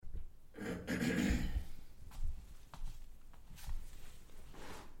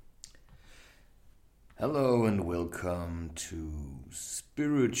Hello and welcome to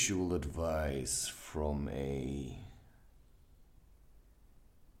spiritual advice from a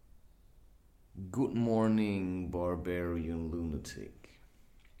good morning barbarian lunatic.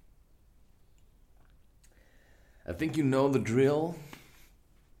 I think you know the drill.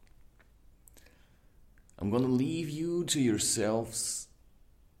 I'm gonna leave you to yourselves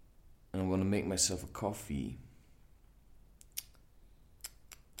and I'm gonna make myself a coffee.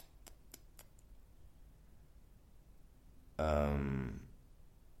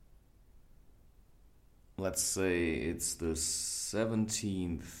 Let's say it's the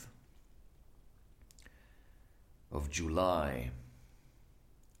 17th of July.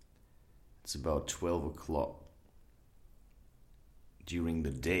 It's about 12 o'clock during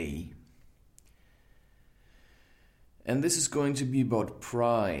the day. And this is going to be about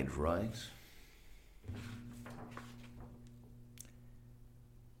pride, right?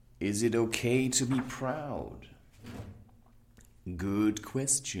 Is it okay to be proud? Good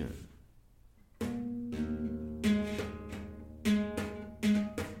question.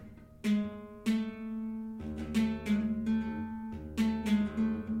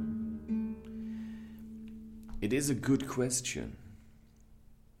 It is a good question.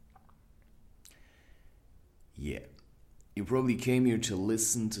 Yeah. You probably came here to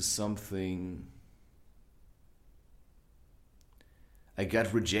listen to something. I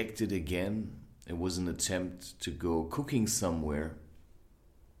got rejected again. It was an attempt to go cooking somewhere.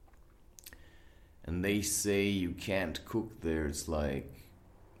 And they say you can't cook there. It's like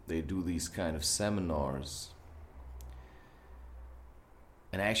they do these kind of seminars.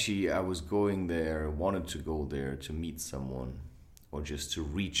 And actually, I was going there, wanted to go there to meet someone, or just to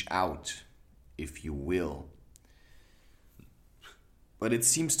reach out, if you will. But it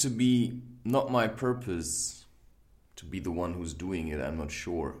seems to be not my purpose to be the one who's doing it, I'm not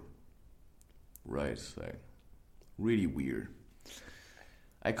sure. Right, so really weird.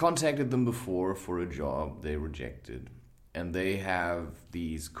 I contacted them before for a job, they rejected, and they have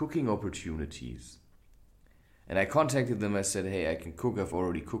these cooking opportunities. And I contacted them, I said, hey, I can cook, I've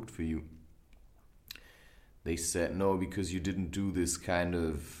already cooked for you. They said, no, because you didn't do this kind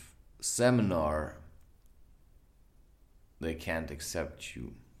of seminar, they can't accept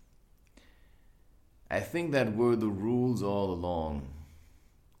you. I think that were the rules all along.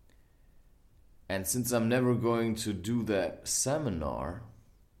 And since I'm never going to do that seminar,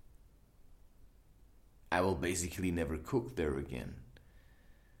 I will basically never cook there again.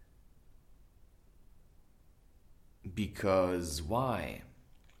 Because why?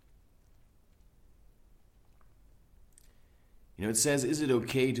 You know, it says, is it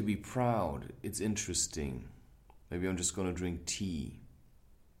okay to be proud? It's interesting. Maybe I'm just going to drink tea.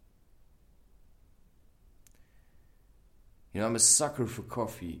 You know, I'm a sucker for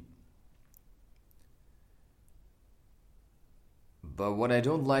coffee. But what I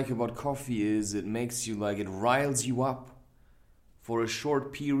don't like about coffee is it makes you it riles you up for a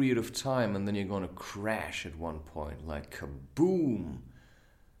short period of time, and then you're going to crash at one point, like kaboom,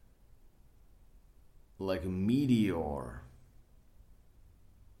 like a meteor.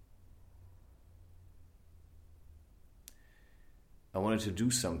 I wanted to do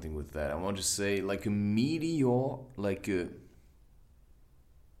something with that. I want to say like a meteor, like a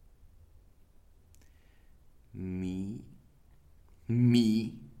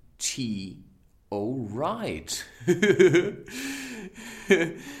T. Oh, right.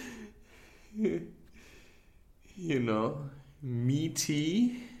 You know,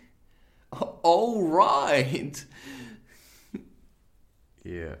 meaty. Oh, right.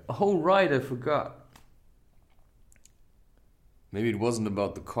 Yeah. Oh, right, I forgot. Maybe it wasn't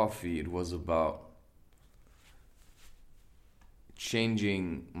about the coffee, it was about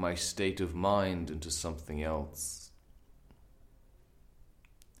changing my state of mind into something else.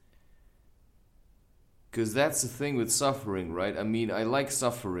 Because that's the thing with suffering, right? I mean, I like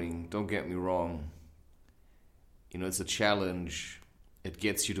suffering, don't get me wrong. You know, it's a challenge. It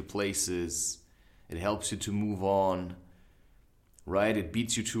gets you to places. It helps you to move on, right? It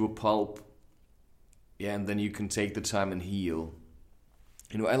beats you to a pulp. Yeah, and then you can take the time and heal.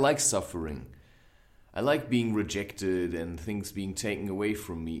 You know, I like suffering. I like being rejected and things being taken away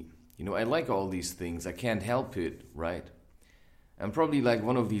from me. You know, I like all these things. I can't help it, right? I'm probably like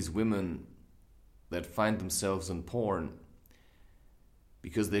one of these women that find themselves in porn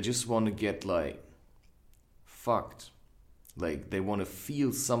because they just want to get fucked. Like they want to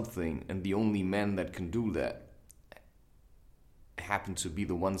feel something, and the only men that can do that happen to be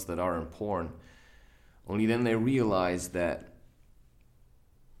the ones that are in porn. Only then they realize that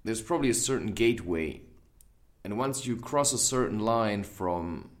there's probably a certain gateway, and once you cross a certain line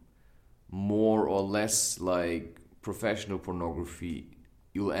from more or less like professional pornography,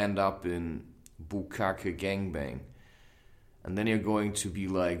 you'll end up in bukkake gangbang. And then you're going to be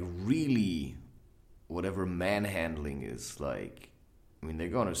like really whatever manhandling is like. I mean, they're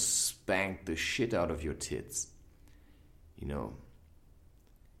gonna spank the shit out of your tits. You know,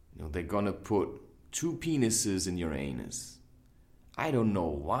 they're gonna put 2 penises in your anus. I don't know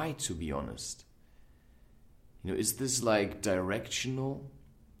why, to be honest. Is this like directional?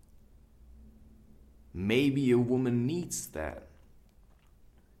 Maybe a woman needs that.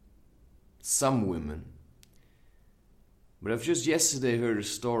 Some women. But I've just yesterday heard a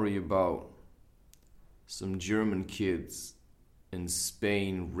story about some German kids in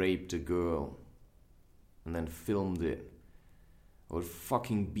Spain raped a girl and then filmed it. I would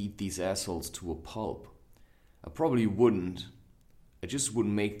fucking beat these assholes to a pulp. I probably wouldn't. I just would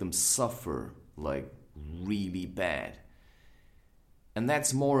make them suffer like really bad. And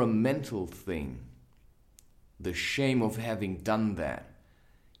that's more a mental thing. The shame of having done that.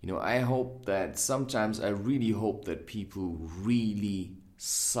 I hope that sometimes I really hope that people really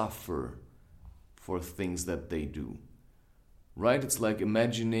suffer for things that they do. Right? It's like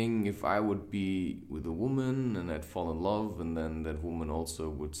imagining if I would be with a woman and I'd fall in love, and then that woman also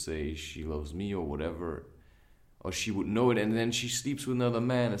would say she loves me or whatever, or she would know it, and then she sleeps with another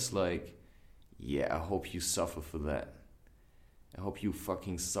man. It's like, yeah, I hope you suffer for that. I hope you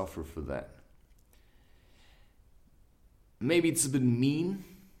fucking suffer for that. Maybe it's a bit mean.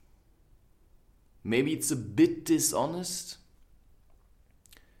 Maybe it's a bit dishonest.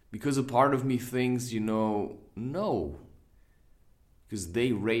 Because a part of me thinks, no. Because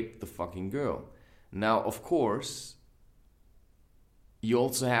they raped the fucking girl. Now, of course, you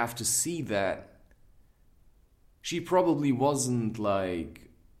also have to see that she probably wasn't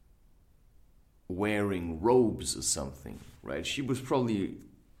like wearing robes or something, right? She was probably,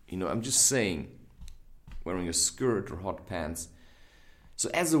 I'm just saying, wearing a skirt or hot pants. So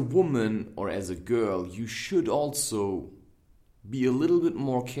as a woman or as a girl, you should also be a little bit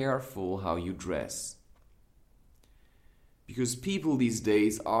more careful how you dress. Because people these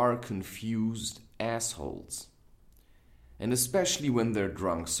days are confused assholes. And especially when they're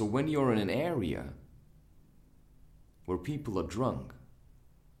drunk. So when you're in an area where people are drunk,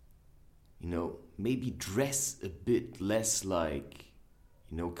 maybe dress a bit less like,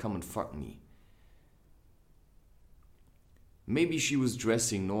 come and fuck me. Maybe she was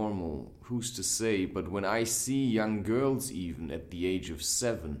dressing normal, who's to say, but when I see young girls even at the age of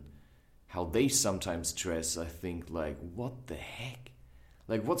 7, how they sometimes dress, I think like, what the heck?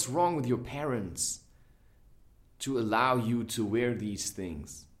 Like, what's wrong with your parents to allow you to wear these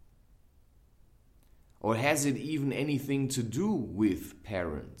things? Or has it even anything to do with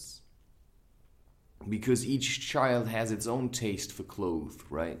parents? Because each child has its own taste for clothes,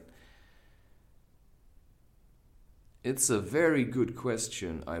 right? It's a very good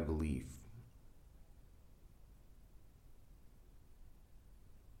question, I believe.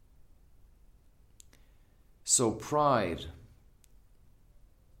 So pride.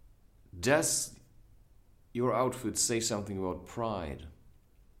 Does your outfit say something about pride?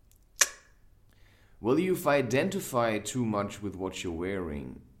 Well, if I identify too much with what you're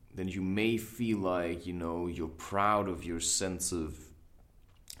wearing, then you may feel like, you're proud of your sense of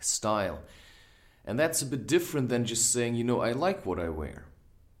style. And that's a bit different than just saying, I like what I wear.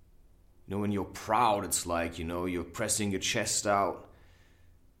 When you're proud, it's like, you're pressing your chest out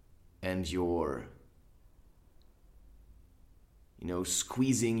and you're,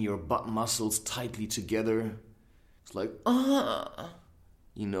 squeezing your butt muscles tightly together. It's like, I'm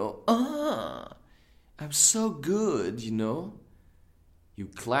so good, You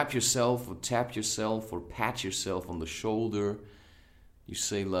clap yourself or tap yourself or pat yourself on the shoulder. You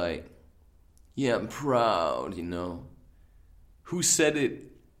say like, yeah, I'm proud, Who said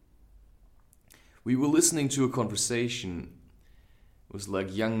it? We were listening to a conversation. It was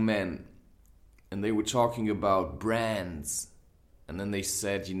like young men. And they were talking about brands. And then they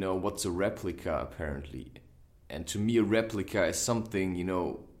said, what's a replica, apparently? And to me, a replica is something, you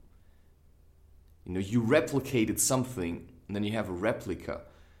replicated something, and then you have a replica.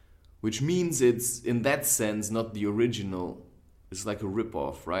 Which means it's, in that sense, not the original. It's like a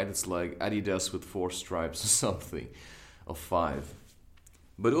rip-off, right? It's like Adidas with 4 stripes or something, or 5.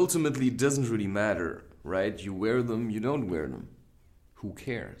 But ultimately, it doesn't really matter, right? You wear them, you don't wear them. Who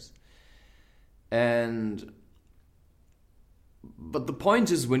cares? But the point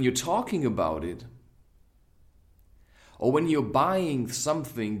is, when you're talking about it, or when you're buying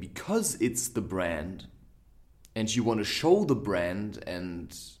something because it's the brand, and you want to show the brand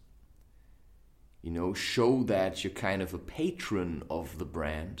and, show that you're kind of a patron of the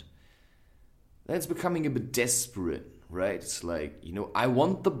brand, then it's becoming a bit desperate, right? It's like, I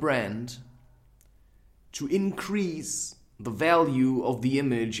want the brand to increase the value of the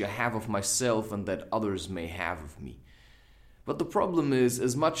image I have of myself and that others may have of me. But the problem is,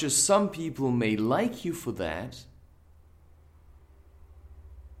 as much as some people may like you for that,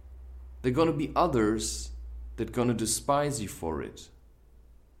 there are going to be others that are going to despise you for it.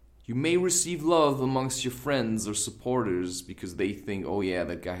 You may receive love amongst your friends or supporters because they think, oh yeah,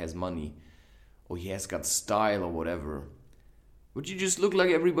 that guy has money, or he has got style or whatever. But you just look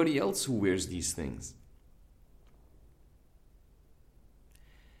like everybody else who wears these things.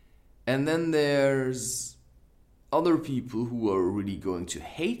 And then there's other people who are really going to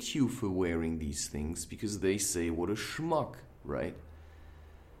hate you for wearing these things because they say, what a schmuck, right?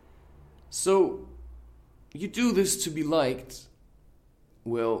 So, you do this to be liked.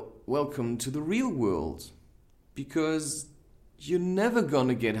 Well, welcome to the real world. Because you're never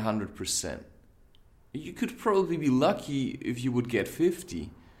gonna get 100%. You could probably be lucky if you would get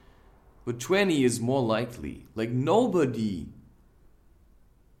 50. But 20 is more likely. Like nobody,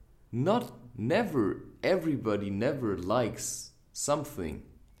 everybody never likes something.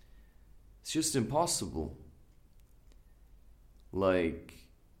 It's just impossible. Like,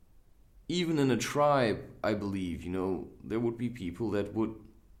 even in a tribe, I believe, there would be people that would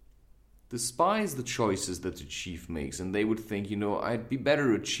despise the choices that the chief makes. And they would think, I'd be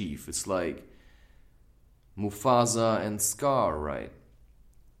better a chief. It's like Mufasa and Scar, right?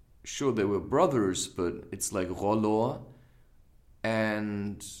 Sure, they were brothers, but it's like Rollo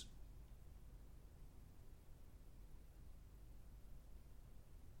and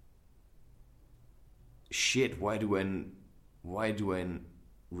shit, why do I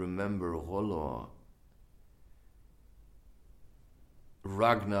remember Rollo?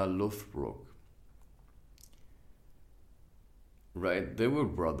 Ragnar Lothbrok. Right, they were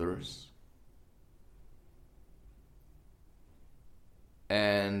brothers.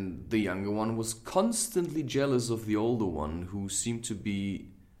 And the younger one was constantly jealous of the older one, who seemed to be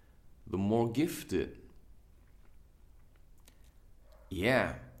the more gifted.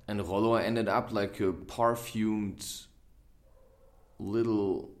 Yeah, and Rollo ended up like a perfumed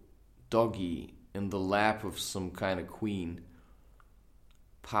little doggy in the lap of some kind of queen.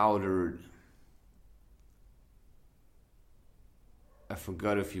 Powdered. I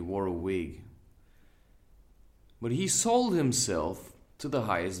forgot if he wore a wig. But he sold himself to the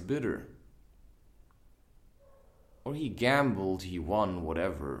highest bidder. Or he gambled, he won,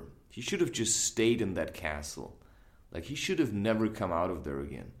 whatever. He should have just stayed in that castle. Like, he should have never come out of there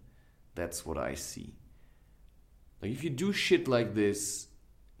again. That's what I see. Like, if you do shit like this,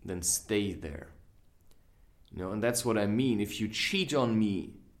 then stay there. And that's what I mean. If you cheat on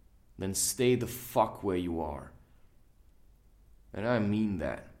me, then stay the fuck where you are. And I mean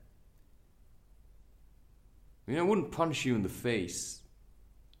that. I wouldn't punch you in the face.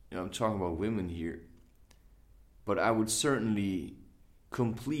 I'm talking about women here. But I would certainly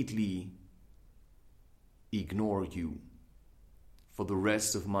completely ignore you for the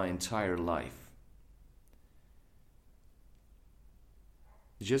rest of my entire life.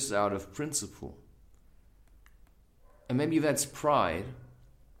 Just out of principle. And maybe that's pride,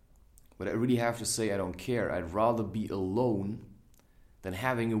 but I really have to say I don't care. I'd rather be alone than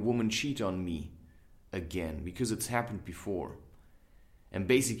having a woman cheat on me again, because it's happened before. And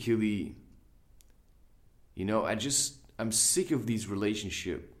basically, I'm sick of these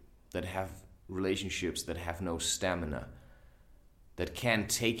relationships that have no stamina, that can't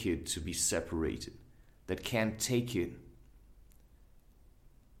take it to be separated, that can't take it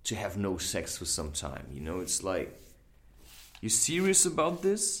to have no sex for some time. It's like, you serious about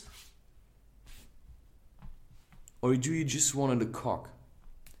this? Or do you just want a cock?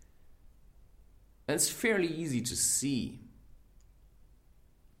 And it's fairly easy to see,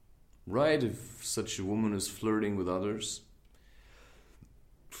 right? If such a woman is flirting with others.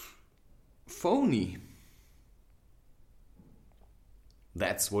 Phony.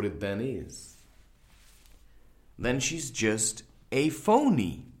 That's what it then is. Then she's just a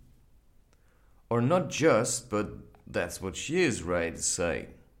phony. Or not just, but that's what she is, right? It's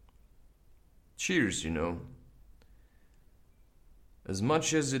like, cheers, As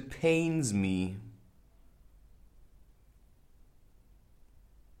much as it pains me,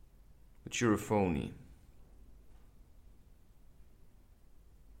 but you're a phony.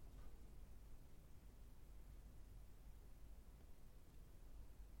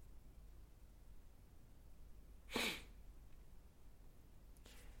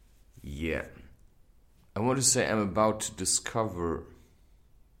 Yeah. I want to say I'm about to discover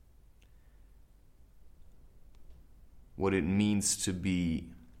what it means to be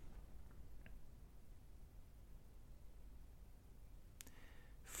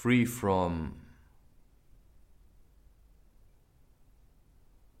free from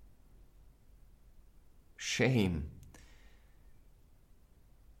shame.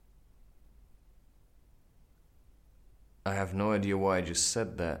 I have no idea why I just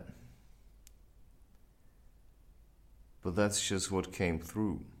said that. But that's just what came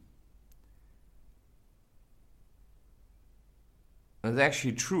through. And it's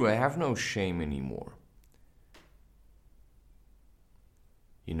actually true, I have no shame anymore.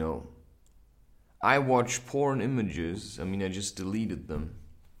 You know, I watch porn images, I just deleted them.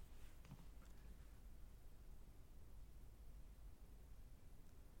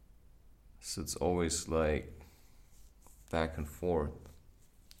 So it's always like back and forth.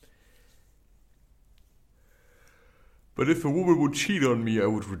 But if a woman would cheat on me, I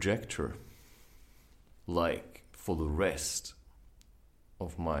would reject her. Like, for the rest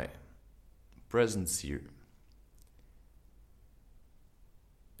of my presence here.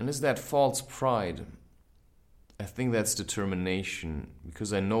 And is that false pride? I think that's determination,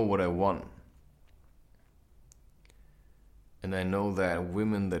 because I know what I want. And I know that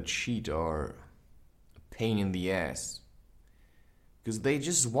women that cheat are a pain in the ass. Because they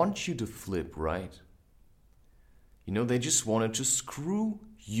just want you to flip, right? You know, they just wanted to screw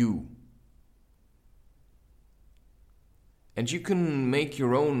you. And you can make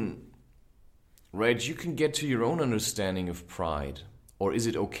your own, right? You can get to your own understanding of pride. Or is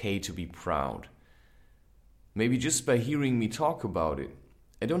it okay to be proud? Maybe just by hearing me talk about it.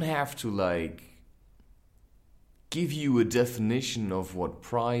 I don't have to give you a definition of what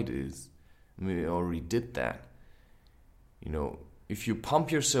pride is. I already did that. You know, if you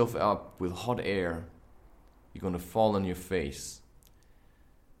pump yourself up with hot air, you're gonna fall on your face.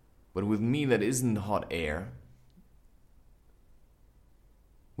 But with me, that isn't hot air.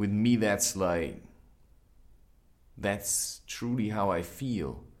 With me, that's truly how I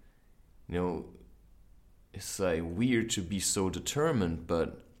feel. You know, it's weird to be so determined,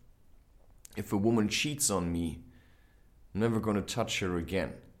 but if a woman cheats on me, I'm never gonna touch her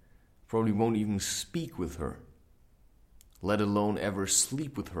again. Probably won't even speak with her, let alone ever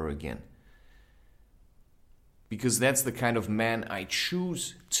sleep with her again. Because that's the kind of man I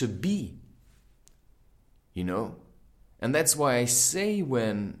choose to be. You know? And that's why I say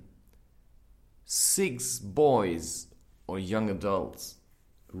when 6 boys or young adults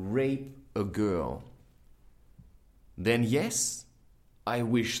rape a girl, then yes, I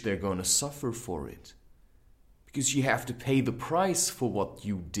wish they're gonna suffer for it. Because you have to pay the price for what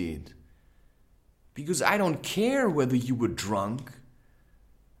you did. Because I don't care whether you were drunk.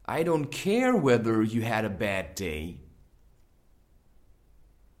 I don't care whether you had a bad day.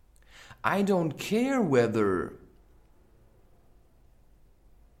 I don't care whether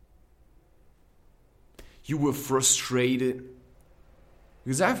you were frustrated.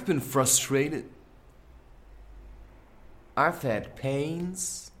 Because I've been frustrated. I've had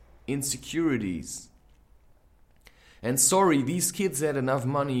pains, insecurities. And sorry, these kids had enough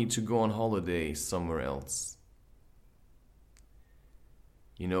money to go on holiday somewhere else.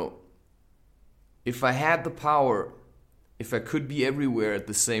 You know, if I had the power, if I could be everywhere at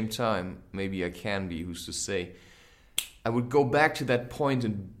the same time, maybe I can be, who's to say, I would go back to that point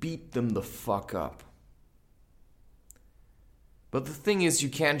and beat them the fuck up. But the thing is, you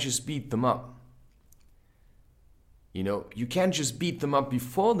can't just beat them up. You know, you can't just beat them up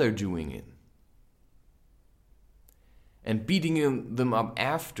before they're doing it. And beating them up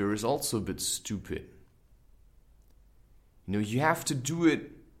after is also a bit stupid. You know, you have to do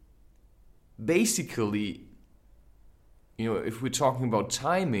it basically, you know, if we're talking about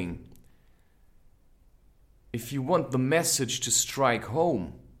timing, if you want the message to strike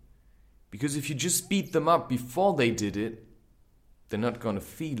home. Because if you just beat them up before they did it, they're not going to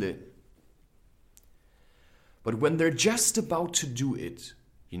feel it. But when they're just about to do it,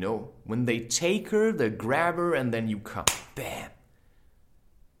 you know, when they take her, they grab her, and then you come, bam.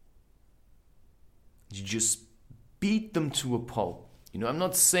 You just beat them to a pulp. You know, I'm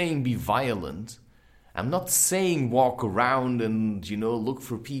not saying be violent. I'm not saying walk around and, you know, look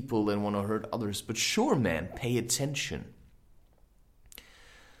for people and want to hurt others. But sure, man, pay attention.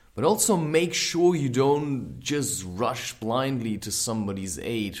 But also make sure you don't just rush blindly to somebody's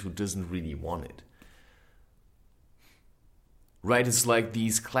aid who doesn't really want it. Right, it's like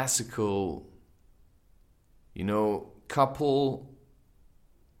these classical, you know, couple,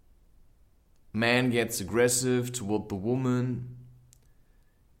 man gets aggressive toward the woman,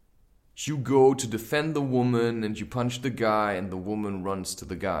 you go to defend the woman and you punch the guy and the woman runs to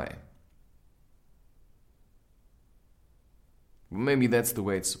the guy. Maybe that's the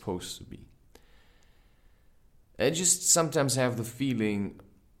way it's supposed to be. I just sometimes have the feeling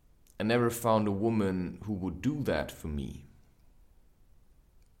I never found a woman who would do that for me.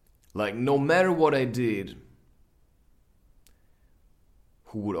 Like, no matter what I did,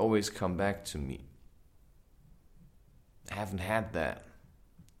 who would always come back to me. I haven't had that.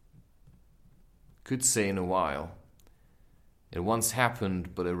 Could say in a while. It once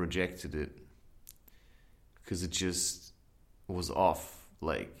happened, but I rejected it. Because it just was off.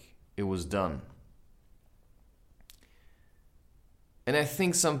 Like, it was done. And I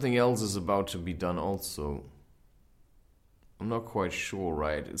think something else is about to be done also. I'm not quite sure,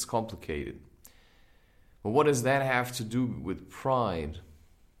 right? It's complicated. But what does that have to do with pride?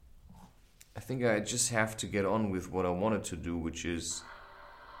 I think I just have to get on with what I wanted to do, which is...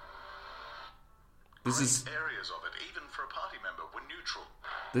 Areas of it, even for a party member, were neutral.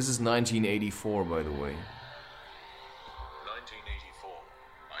 This is 1984, by the way. 1984,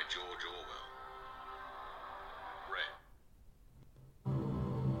 by George Orwell. Read.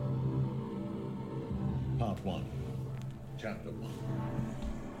 Part 1. Chapter 1.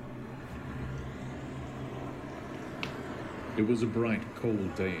 It was a bright,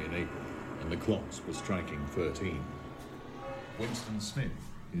 cold day in April, and the clocks were striking 13. Winston Smith,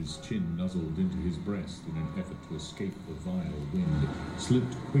 his chin nuzzled into his breast in an effort to escape the vile wind,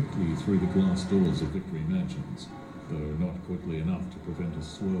 slipped quickly through the glass doors of Victory Mansions, though not quickly enough to prevent a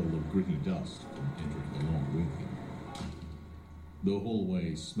swirl of gritty dust from entering along with him. The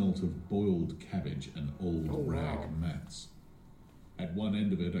hallway smelt of boiled cabbage and old rag mats. At one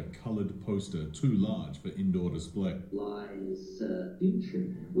end of it, a coloured poster too large for indoor display. Lies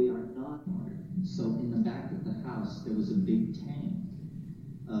future. We are not modern. So in the back of the house, there was a big tank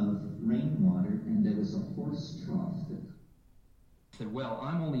of rainwater, and there was a horse trough that... Said, well,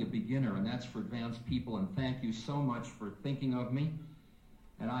 I'm only a beginner, and that's for advanced people, and thank you so much for thinking of me.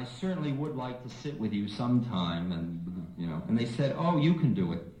 And I certainly would like to sit with you sometime, and they said, oh, you can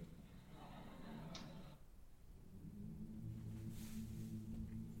do it.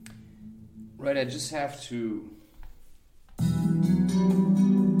 Right, I just have to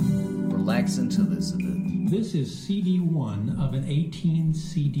relax into this a bit. This is CD1 of an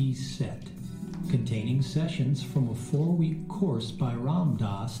 18-CD set, containing sessions from a 4-week course by Ram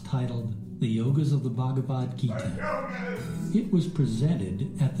Dass titled The Yogas of the Bhagavad Gita. It was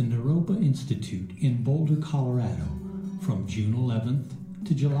presented at the Naropa Institute in Boulder, Colorado, from June 11th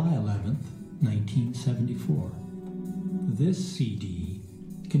to July 11th, 1974. This CD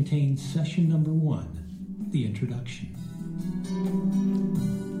contains session number 1, the introduction.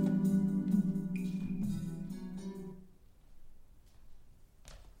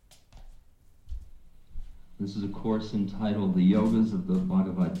 This is a course entitled The Yogas of the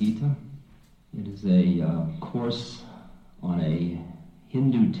Bhagavad Gita. It is a course on a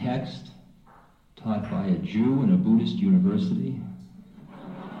Hindu text taught by a Jew in a Buddhist university.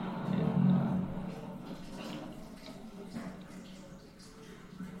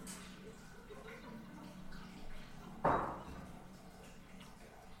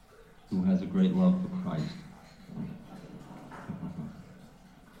 Who has a great love for Christ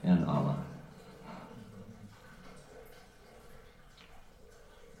and Allah.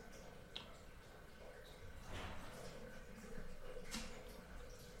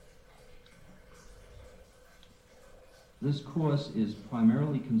 This course is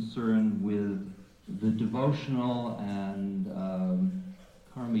primarily concerned with the devotional and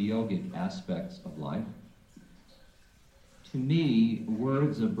karma yogic aspects of life. To me,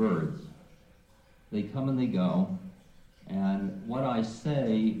 words are birds. They come and they go, and what I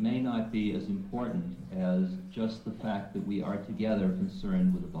say may not be as important as just the fact that we are together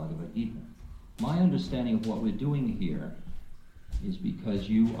concerned with the Bhagavad Gita. My understanding of what we're doing here is because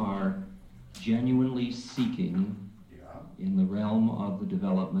you are genuinely seeking in the realm of the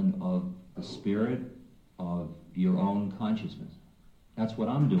development of the spirit of your own consciousness. That's what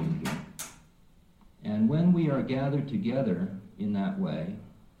I'm doing here. And when we are gathered together in that way,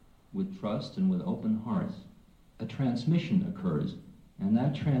 with trust and with open hearts, a transmission occurs. And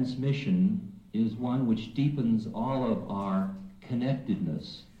that transmission is one which deepens all of our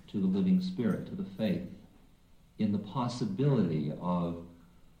connectedness to the living spirit, to the faith, in the possibility of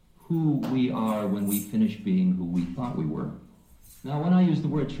who we are when we finish being who we thought we were. Now, when I use the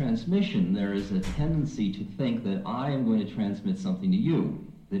word transmission, there is a tendency to think that I am going to transmit something to you,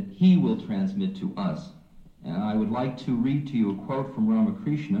 that he will transmit to us. And I would like to read to you a quote from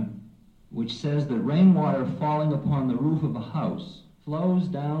Ramakrishna, which says that rainwater falling upon the roof of a house flows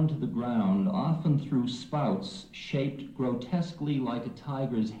down to the ground, often through spouts shaped grotesquely like a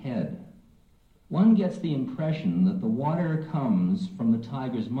tiger's head. One gets the impression that the water comes from the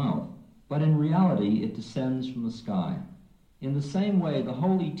tiger's mouth, but in reality it descends from the sky. In the same way, the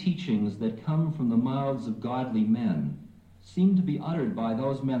holy teachings that come from the mouths of godly men seem to be uttered by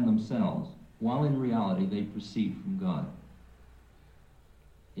those men themselves, while in reality they proceed from God.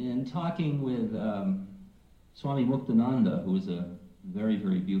 In talking with Swami Muktananda, who is a very,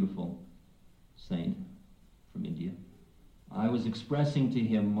 very beautiful saint from India, I was expressing to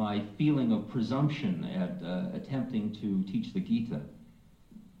him my feeling of presumption at attempting to teach the Gita.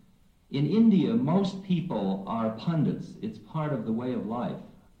 In India, most people are pundits. It's part of the way of life.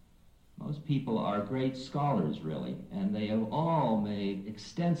 Most people are great scholars, really, and they have all made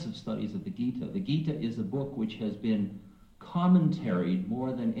extensive studies of the Gita. The Gita is a book which has been commentaried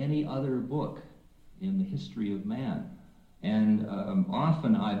more than any other book in the history of man. And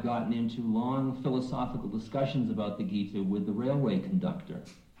often I've gotten into long philosophical discussions about the Gita with the railway conductor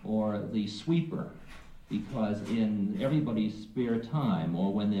or the sweeper, because in everybody's spare time,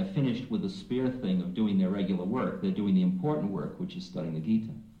 or when they're finished with the spare thing of doing their regular work, they're doing the important work, which is studying the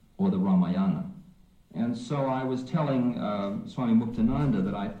Gita or the Ramayana. And so I was telling Swami Muktananda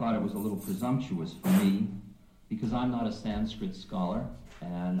that I thought it was a little presumptuous for me, because I'm not a Sanskrit scholar,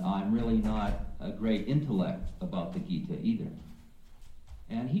 and I'm really not a great intellect about the Gita either.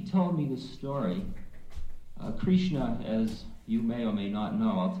 And he told me this story. Krishna, as you may or may not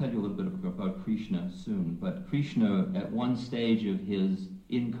know, I'll tell you a little bit about Krishna soon, but Krishna, at one stage of his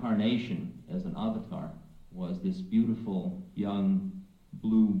incarnation as an avatar, was this beautiful young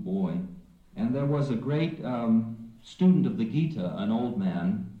blue boy. And there was a great student of the Gita, an old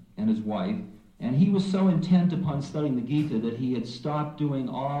man, and his wife, and he was so intent upon studying the Gita that he had stopped doing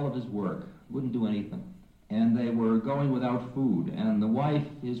all of his work, wouldn't do anything. And they were going without food, and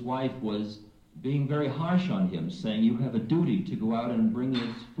his wife was being very harsh on him, saying, you have a duty to go out and bring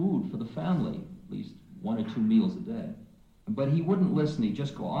us food for the family, at least 1 or 2 meals a day. But he wouldn't listen. He'd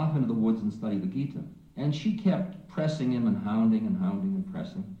just go off into the woods and study the Gita. And she kept pressing him and hounding and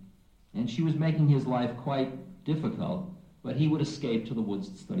pressing. And she was making his life quite difficult, but he would escape to the woods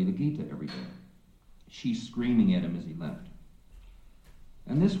to study the Gita every day. She screaming at him as he left.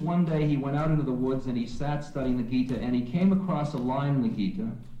 And this one day he went out into the woods and he sat studying the Gita, and he came across a line in the Gita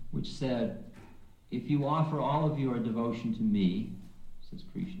which said, if you offer all of your devotion to me, says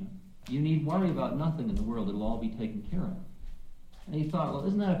Krishna, you need worry about nothing in the world. It'll all be taken care of. And he thought, well,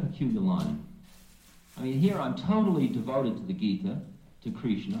 isn't that a peculiar line? I mean, here I'm totally devoted to the Gita, to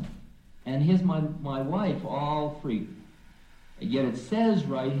Krishna, and here's my wife all free. Yet it says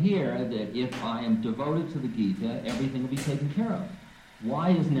right here that if I am devoted to the Gita, everything will be taken care of. Why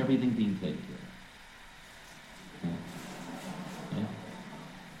isn't everything being taken care of?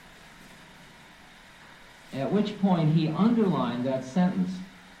 Yeah. At which point he underlined that sentence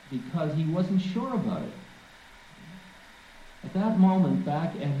because he wasn't sure about it. At that moment,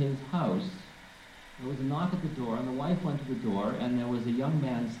 back at his house, there was a knock at the door, and the wife went to the door, and there was a young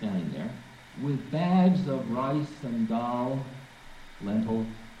man standing there with bags of rice and dal, lentils,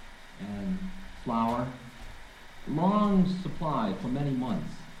 and flour, long supply for many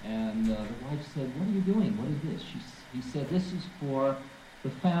months. And the wife said, what are you doing? What is this? He said, this is for the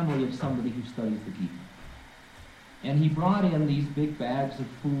family of somebody who studies the Gita. And he brought in these big bags of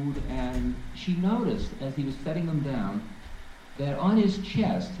food, and she noticed, as he was setting them down, that on his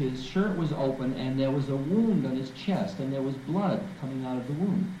chest, his shirt was open, and there was a wound on his chest, and there was blood coming out of the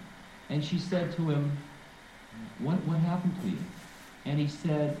wound. And she said to him, what happened to you? And he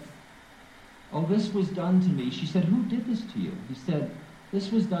said, oh, this was done to me. She said, who did this to you? He said,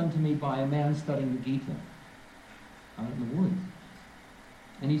 this was done to me by a man studying the Gita out in the woods.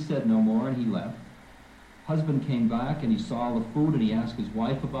 And he said no more, and he left. Husband came back, and he saw all the food, and he asked his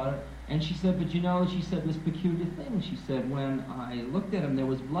wife about it. And she said, but you know, she said this peculiar thing. She said, when I looked at him, there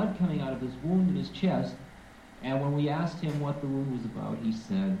was blood coming out of his wound in his chest. And when we asked him what the wound was about, he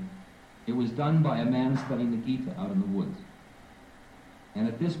said, it was done by a man studying the Gita out in the woods. And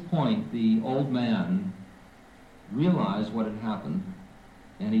at this point, the old man realized what had happened,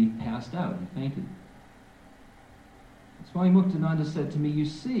 and he passed out. He fainted. Swami Muktananda said to me, you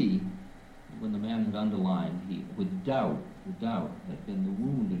see, when the man had underlined, with doubt, the doubt had been the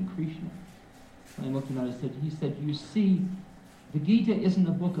wound in Krishna. Swami Muktananda said, you see, the Gita isn't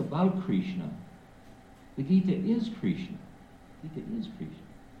a book about Krishna. The Gita is Krishna. The Gita is Krishna.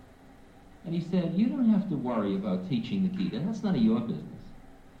 And he said, you don't have to worry about teaching the Gita. That's none of your business.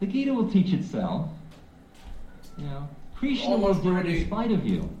 The Gita will teach itself. You know, Krishna will do it in spite of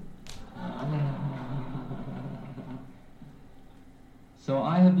you. So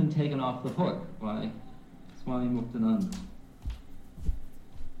I have been taken off the hook by Swami Muktananda.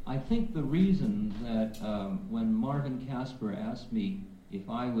 I think the reason that when Marvin Casper asked me if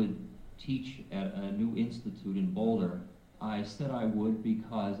I would teach at a new institute in Boulder I said I would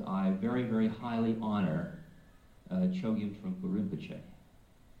because I very, very highly honor Chogyam Trungpa Rinpoche.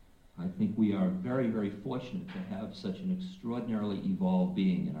 I think we are very, very fortunate to have such an extraordinarily evolved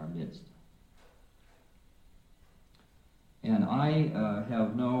being in our midst. And I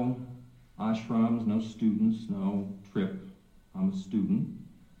have no ashrams, no students, no trip. I'm a student.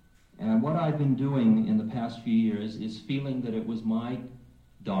 And what I've been doing in the past few years is feeling that it was my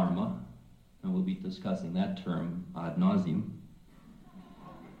dharma, and we'll be discussing that term ad nauseum.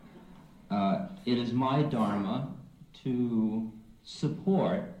 It is my dharma to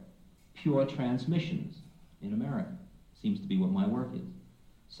support pure transmissions in America. Seems to be what my work is.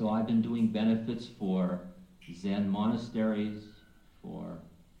 So I've been doing benefits for Zen monasteries, for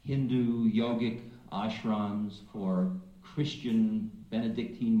Hindu yogic ashrams, for Christian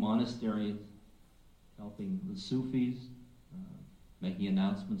Benedictine monasteries, helping the Sufis, making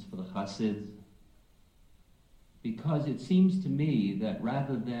announcements for the Hasids. Because it seems to me that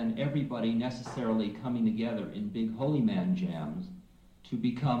rather than everybody necessarily coming together in big holy man jams to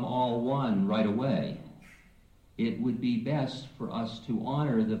become all one right away, it would be best for us to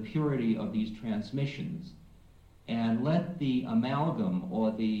honor the purity of these transmissions and let the amalgam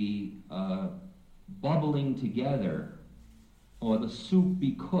or the bubbling together or the soup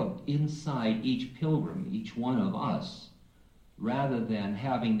be cooked inside each pilgrim, each one of us, rather than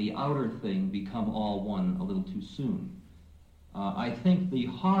having the outer thing become all one a little too soon. I think the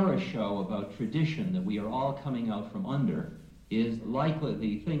horror show about tradition that we are all coming out from under is likely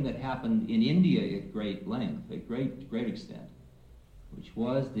the thing that happened in India at great length, at great extent, which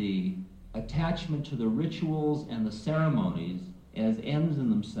was the attachment to the rituals and the ceremonies as ends in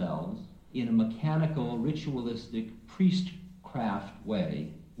themselves in a mechanical, ritualistic, priestcraft way,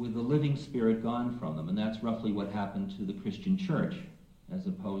 with the living spirit gone from them. And that's roughly what happened to the Christian church as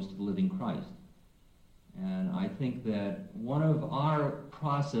opposed to the living Christ. And I think that one of our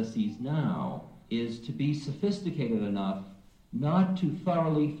processes now is to be sophisticated enough not to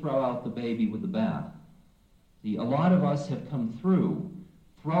thoroughly throw out the baby with the bath. A lot of us have come through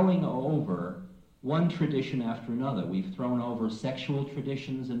throwing over one tradition after another. We've thrown over sexual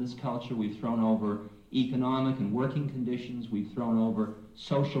traditions in this culture. We've thrown over economic and working conditions. We've thrown over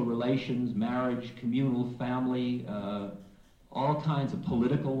social relations, marriage, communal, family, all kinds of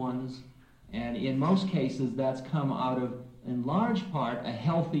political ones. And in most cases, that's come out of, in large part, a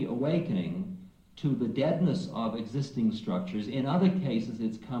healthy awakening to the deadness of existing structures. In other cases,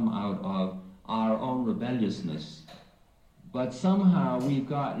 it's come out of our own rebelliousness. But somehow we've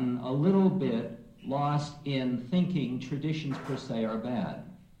gotten a little bit lost in thinking traditions per se are bad.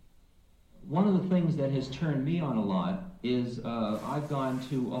 One of the things that has turned me on a lot is I've gone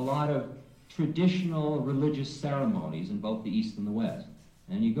to a lot of traditional religious ceremonies in both the East and the West.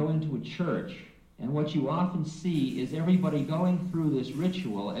 And you go into a church, and what you often see is everybody going through this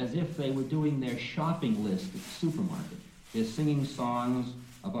ritual as if they were doing their shopping list at the supermarket. They're singing songs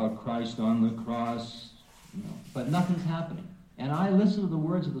about Christ on the cross, but nothing's happening. And I listen to the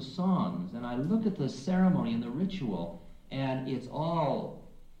words of the songs, and I look at the ceremony and the ritual, and it's all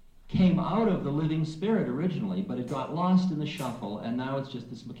came out of the living spirit originally, but it got lost in the shuffle, and now it's just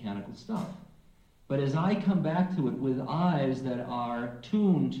this mechanical stuff. But as I come back to it with eyes that are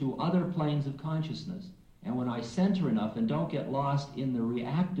tuned to other planes of consciousness, and when I center enough and don't get lost in the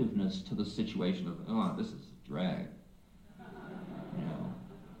reactiveness to the situation of, oh, this is a drag,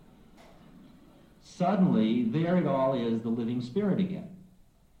 suddenly there it all is, the living spirit again.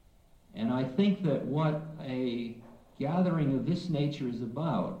 And I think that what a gathering of this nature is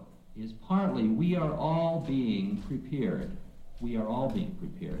about is partly we are all being prepared. We are all being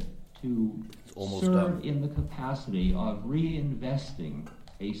prepared to serve in the capacity of reinvesting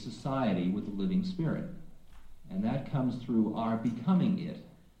a society with the living spirit. And that comes through our becoming it,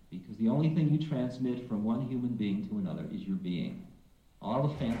 because the only thing you transmit from one human being to another is your being. All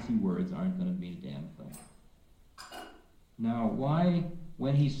the fancy words aren't going to mean a damn thing. Now, why,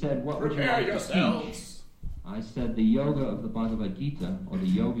 when he said, what would you like to teach? I said the yoga of the Bhagavad Gita, or the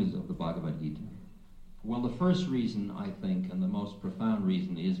yogas of the Bhagavad Gita. Well, the first reason, I think, and the most profound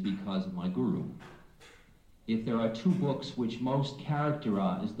reason, is because of my guru. If there are two books which most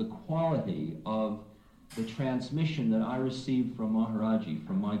characterize the quality of the transmission that I received from Maharaji,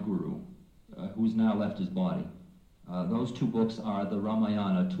 from my guru, who's now left his body, those two books are the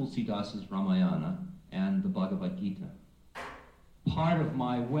Ramayana, Tulsidasa's Ramayana, and the Bhagavad Gita. Part of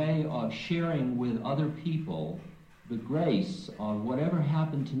my way of sharing with other people the grace of whatever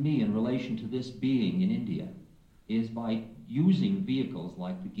happened to me in relation to this being in India is by using vehicles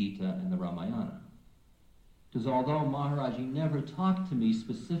like the Gita and the Ramayana. Because although Maharaji never talked to me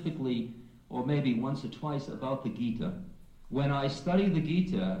specifically, or maybe once or twice, about the Gita, when I study the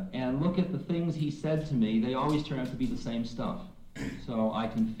Gita and look at the things he said to me, they always turn out to be the same stuff. So I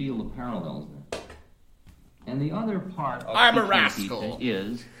can feel the parallels there. And the other part of I'm a teaching rascal. Gita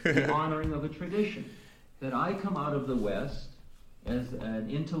is the honoring of a tradition. That I come out of the West as an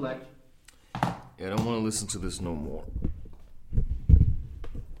intellect. Yeah, I don't want to listen to this no more.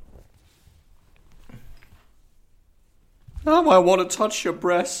 Now I want to touch your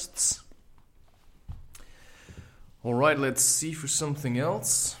breasts. Alright, let's see for something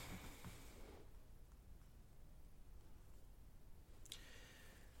else.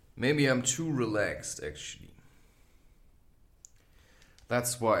 Maybe I'm too relaxed, actually.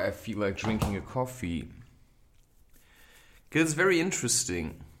 That's why I feel like drinking a coffee. Because it's very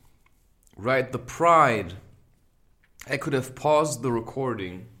interesting. Right, the pride. I could have paused the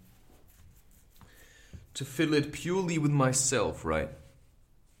recording to fill it purely with myself, right?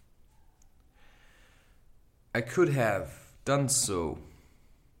 I could have done so.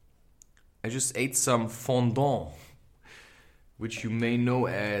 I just ate some fondant, which you may know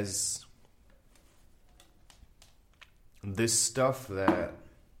as this stuff that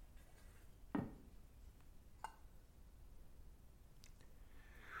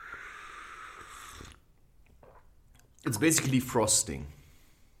it's basically frosting.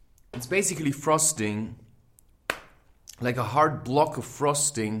 It's basically frosting, like a hard block of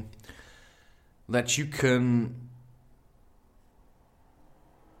frosting that you can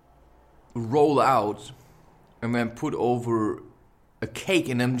roll out and then put over a cake,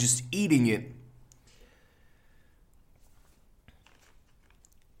 and I'm just eating it.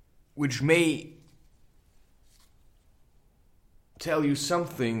 Which may tell you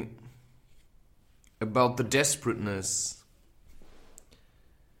something about the desperateness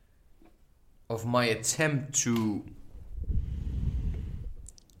of my attempt to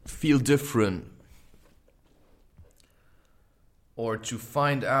feel different or to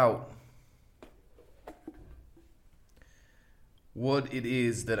find out what it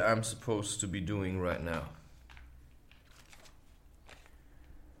is that I'm supposed to be doing right now.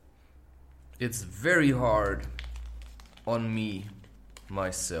 It's very hard on me,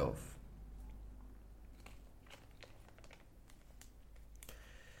 myself.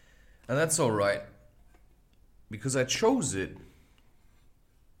 And that's alright, because I chose it.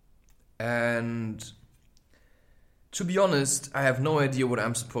 And to be honest, I have no idea what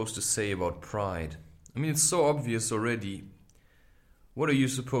I'm supposed to say about pride. I mean, it's so obvious already. What are you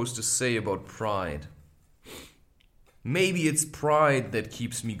supposed to say about pride? Maybe it's pride that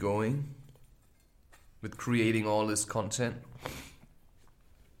keeps me going with creating all this content.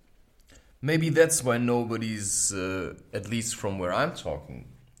 Maybe that's why nobody's, at least from where I'm talking,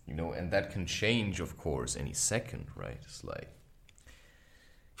 and that can change, of course, any second, right? It's like,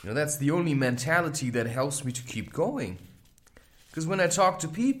 that's the only mentality that helps me to keep going. Because when I talk to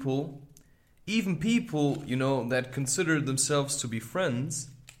people, even people, that consider themselves to be friends,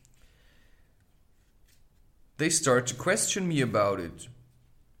 they start to question me about it.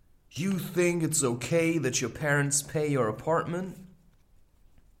 You think it's okay that your parents pay your apartment?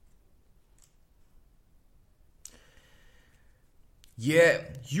 Yeah,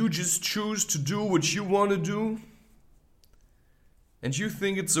 you just choose to do what you want to do? And you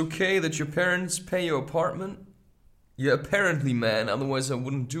think it's okay that your parents pay your apartment? Yeah, apparently, man, otherwise I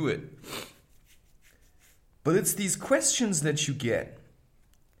wouldn't do it. But it's these questions that you get.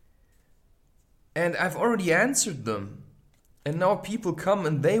 And I've already answered them. And now people come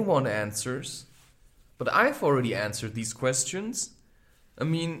and they want answers. But I've already answered these questions. I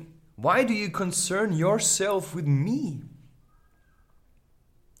mean, why do you concern yourself with me?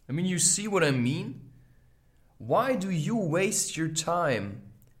 I mean, you see what I mean? Why do you waste your time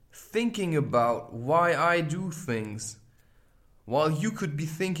thinking about why I do things, while you could be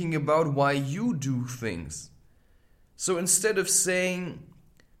thinking about why you do things? So instead of saying,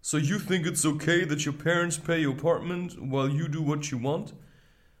 so you think it's okay that your parents pay your apartment while you do what you want?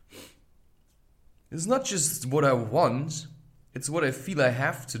 It's not just what I want, it's what I feel I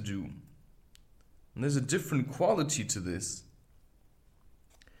have to do. And there's a different quality to this.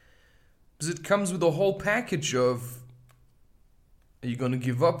 Because it comes with a whole package of, are you going to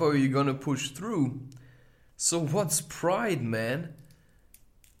give up or are you going to push through? So what's pride, man?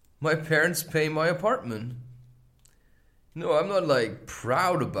 My parents pay my apartment. No, I'm not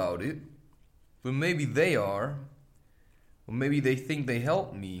proud about it. But maybe they are. Or maybe they think they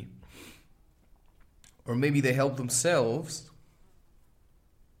help me. Or maybe they help themselves.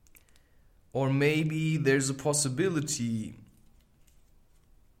 Or maybe there's a possibility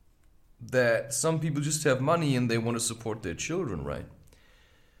that some people just have money and they want to support their children, right?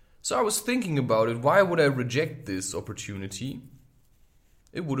 So I was thinking about it. Why would I reject this opportunity?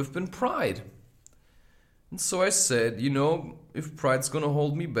 It would have been pride. And so I said, if pride's gonna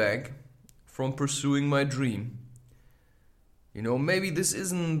hold me back from pursuing my dream, maybe this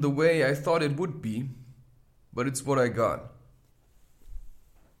isn't the way I thought it would be, but it's what I got.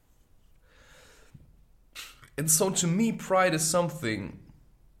 And so to me, pride is something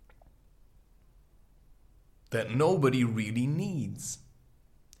that nobody really needs.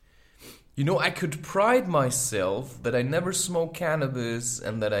 I could pride myself that I never smoke cannabis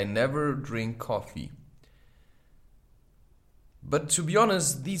and that I never drink coffee. But to be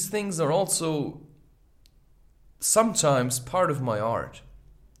honest, these things are also sometimes part of my art.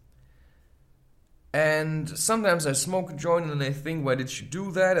 And sometimes I smoke a joint and I think, why did you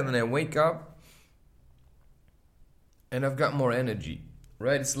do that? And then I wake up and I've got more energy,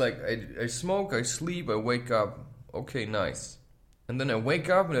 right? It's like I smoke, I sleep, I wake up, okay, nice. And then I wake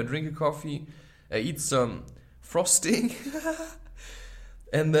up and I drink a coffee, I eat some frosting,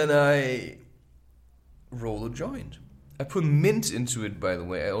 and then I roll a joint. I put mint into it, by the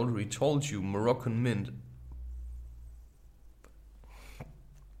way. I already told you, Moroccan mint.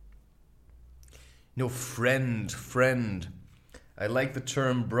 Friend. I like the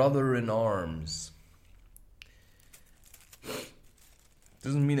term brother in arms.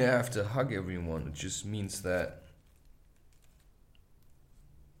 Doesn't mean I have to hug everyone. It just means that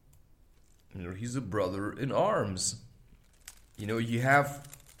he's a brother in arms. You have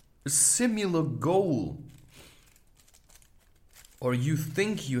a similar goal, or you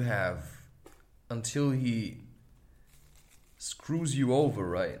think you have, until he screws you over,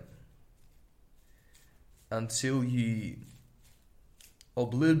 right? Until he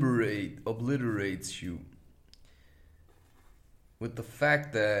obliterates you with the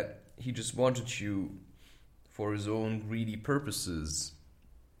fact that he just wanted you for his own greedy purposes.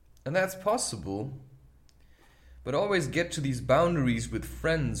 And that's possible. But always get to these boundaries with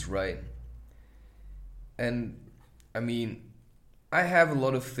friends, right? And, I have a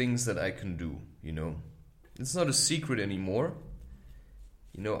lot of things that I can do, It's not a secret anymore.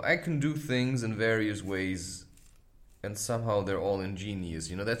 I can do things in various ways, and somehow they're all ingenious.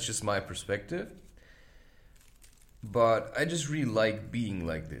 That's just my perspective. But I just really like being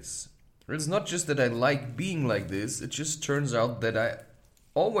like this. It's not just that I like being like this, it just turns out that I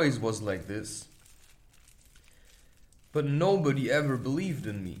always was like this. But nobody ever believed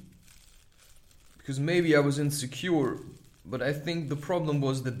in me. Because maybe I was insecure, but I think the problem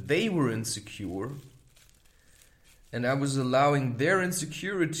was that they were insecure. And I was allowing their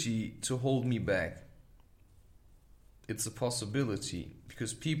insecurity to hold me back. It's a possibility,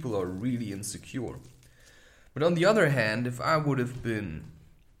 because people are really insecure. But on the other hand, if I would have been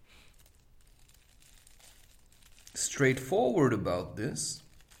straightforward about this,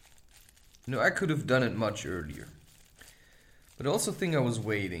 I could have done it much earlier. But I also think I was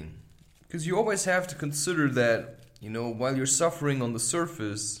waiting. Because you always have to consider that, while you're suffering on the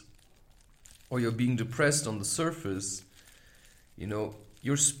surface, or you're being depressed on the surface,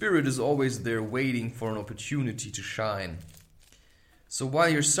 your spirit is always there waiting for an opportunity to shine. So while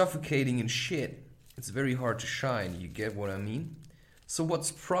you're suffocating in shit, it's very hard to shine, you get what I mean? So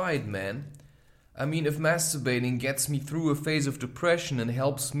what's pride, man? If masturbating gets me through a phase of depression and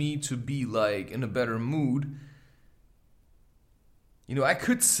helps me to be in a better mood, I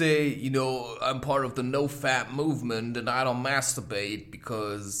could say, I'm part of the no-fap movement and I don't masturbate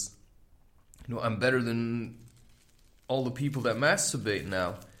because, I'm better than all the people that masturbate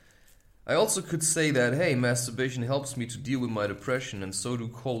now. I also could say that, hey, masturbation helps me to deal with my depression, and so do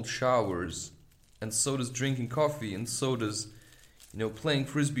cold showers, and so does drinking coffee, and so does, playing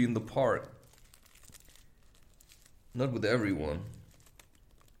frisbee in the park. Not with everyone.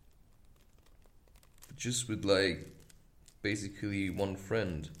 But just with, basically one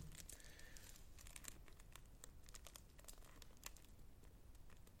friend.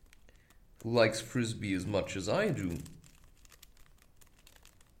 Who likes frisbee as much as I do.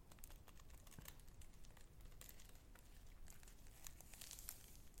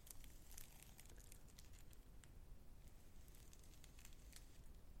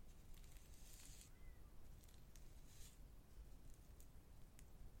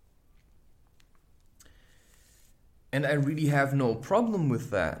 And I really have no problem with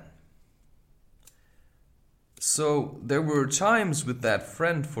that. So there were times with that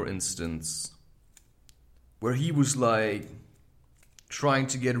friend, for instance, where he was trying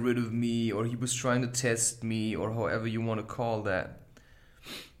to get rid of me, or he was trying to test me, or however you want to call that.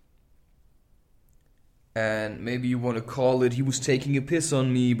 And maybe you want to call it he was taking a piss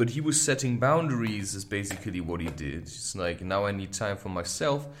on me, but he was setting boundaries is basically what he did. It's like, now I need time for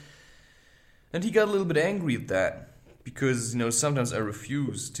myself. And he got a little bit angry at that. Because, sometimes I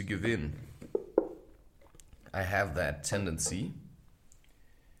refuse to give in. I have that tendency.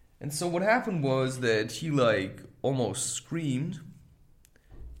 And so what happened was that he almost screamed.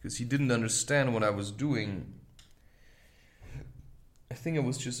 Because he didn't understand what I was doing. I think I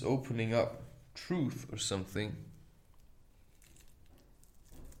was just opening up truth or something.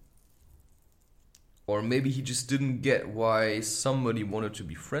 Or maybe he just didn't get why somebody wanted to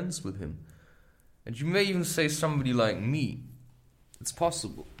be friends with him. And you may even say somebody like me. It's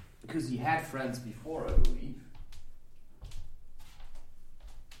possible. Because he had friends before, I believe.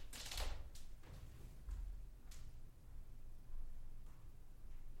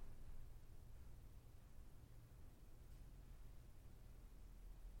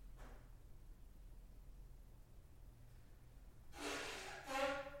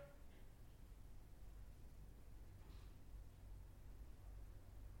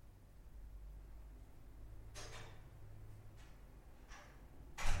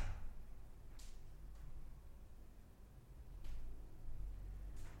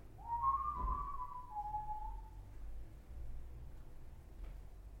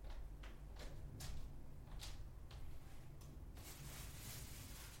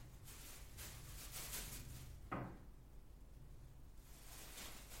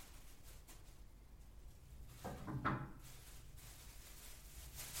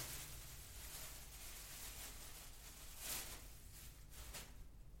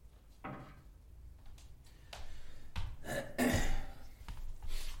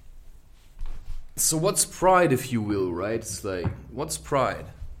 So what's pride, if you will, right? It's like, what's pride?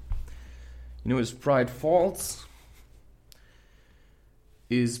 Is pride false?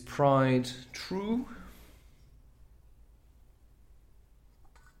 Is pride true?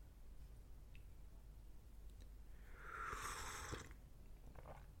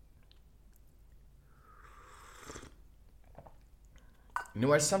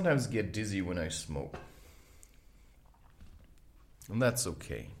 I sometimes get dizzy when I smoke. And that's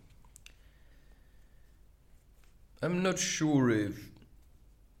okay. I'm not sure if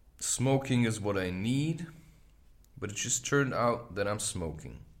smoking is what I need, but it just turned out that I'm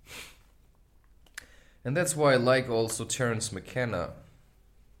smoking. And that's why I like also Terence McKenna.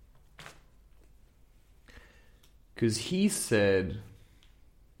 Because he said,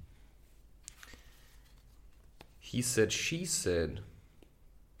 she said,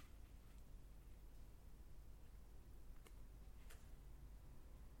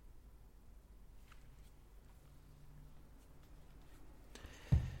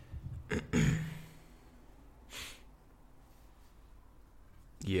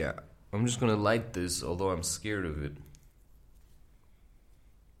 yeah, I'm just gonna light this, although I'm scared of it.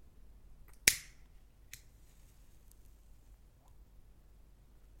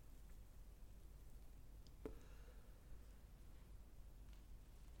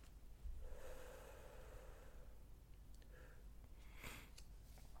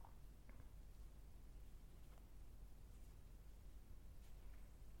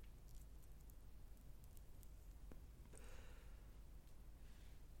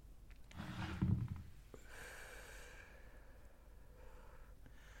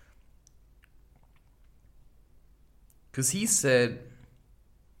 Because he said,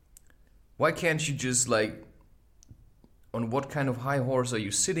 why can't you just on what kind of high horse are you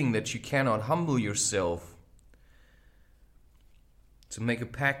sitting that you cannot humble yourself to make a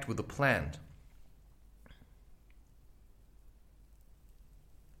pact with a plant?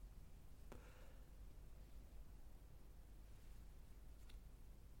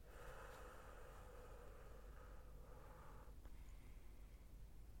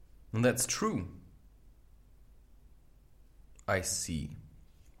 And that's true. I see.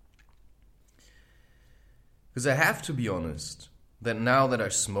 Because I have to be honest, that now that I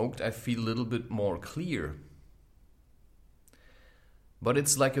smoked, I feel a little bit more clear. But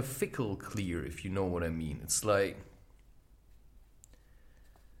it's like a fickle clear, if you know what I mean. It's like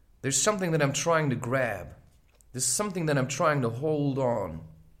there's something that I'm trying to grab. There's something that I'm trying to hold on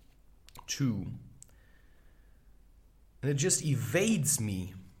to. And it just evades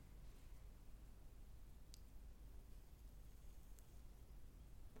me.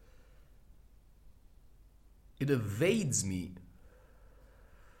 It evades me.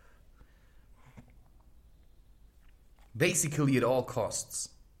 Basically at all costs.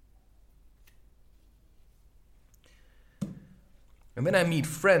 And then I meet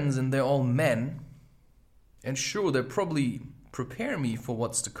friends and they're all men. And sure, they probably prepare me for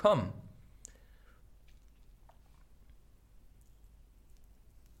what's to come.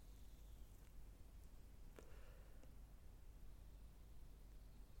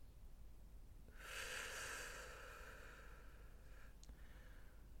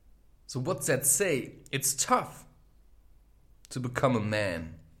 So what's that say? It's tough to become a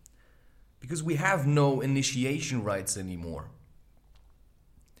man because we have no initiation rites anymore.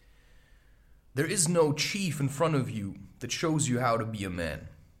 There is no chief in front of you that shows you how to be a man.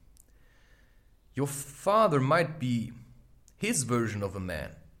 Your father might be his version of a man.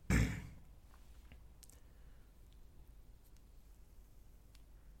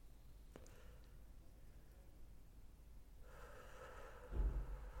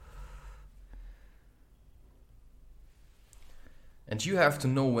 And you have to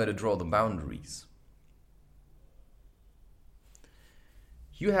know where to draw the boundaries.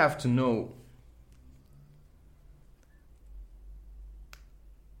 You have to know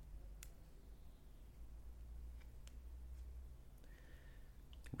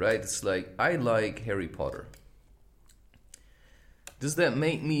right? It's like, I like Harry Potter. Does that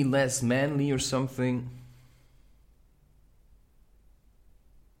make me less manly or something?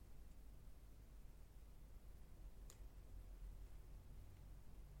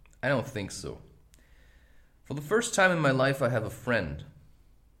 I don't think so. For the first time in my life, I have a friend.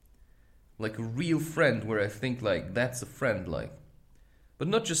 Like a real friend where I think like, that's a friend, like. But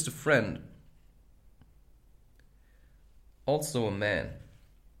not just a friend. Also a man.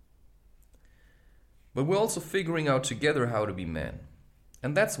 But we're also figuring out together how to be men.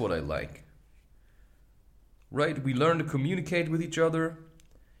 And that's what I like. Right? We learn to communicate with each other.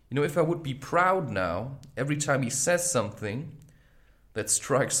 You know, if I would be proud now, every time he says something that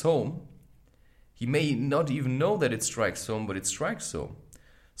strikes home, he may not even know that it strikes home, but it strikes home.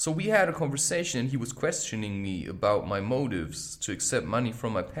 So we had a conversation and he was questioning me about my motives to accept money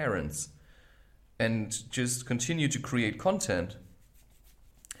from my parents and just continue to create content.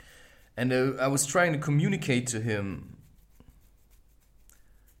 And I was trying to communicate to him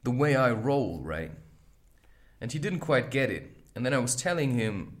the way I roll, right? And he didn't quite get it. And then I was telling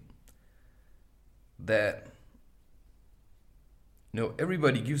him that, you know,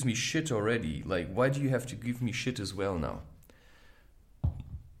 everybody gives me shit already. Like, why do you have to give me shit as well now?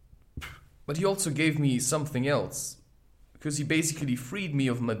 But he also gave me something else. Because he basically freed me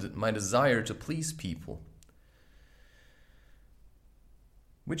of my desire to please people.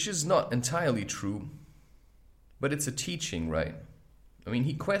 Which is not entirely true. But it's a teaching, right? I mean,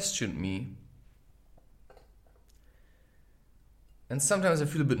 he questioned me. And sometimes I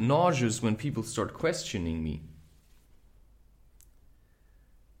feel a bit nauseous when people start questioning me.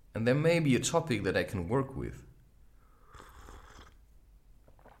 And there may be a topic that I can work with.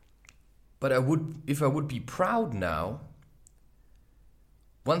 But if I would be proud now,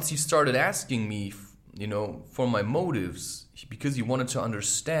 once he started asking me, you know, for my motives, because he wanted to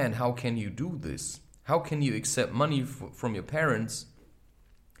understand, how can you do this? How can you accept money from your parents,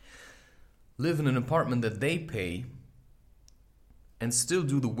 live in an apartment that they pay, and still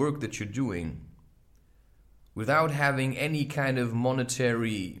do the work that you're doing without having any kind of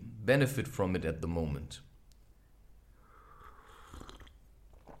monetary benefit from it at the moment?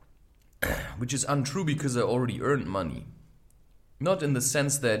 Which is untrue because I already earned money. Not in the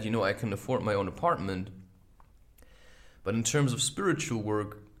sense that, you know, I can afford my own apartment, but in terms of spiritual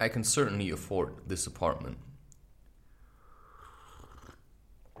work, I can certainly afford this apartment.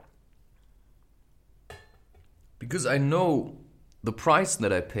 Because I know the price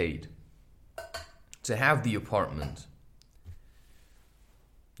that I paid to have the apartment.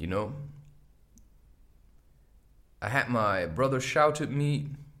 You know? I had my brother shout at me,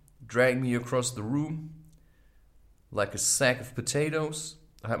 drag me across the room like a sack of potatoes.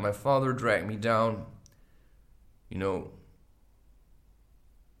 I had my father drag me down, you know,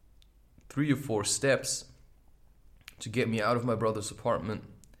 3 or 4 steps to get me out of my brother's apartment.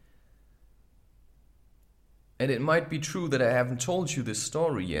 And it might be true that I haven't told you this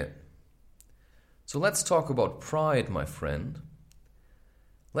story yet. So let's talk about pride, my friend.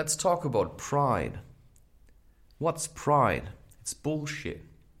 Let's talk about pride. What's pride? It's bullshit.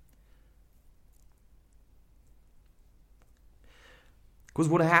 Because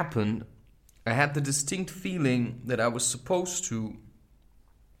what happened, I had the distinct feeling that I was supposed to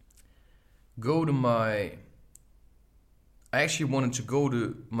go to I actually wanted to go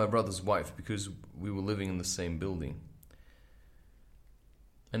to my brother's wife because we were living in the same building.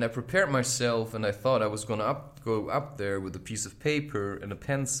 And I prepared myself and I thought I was going to go up there with a piece of paper and a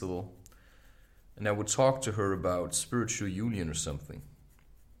pencil and I would talk to her about spiritual union or something.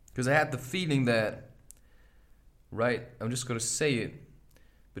 Because I had the feeling that, right, I'm just going to say it,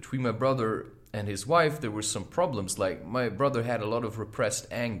 between my brother and his wife there were some problems. Like, my brother had a lot of repressed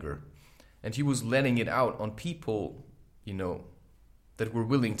anger and he was letting it out on people, you know, that were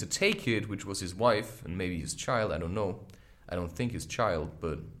willing to take it, which was his wife and maybe his child, I don't know. I don't think his child,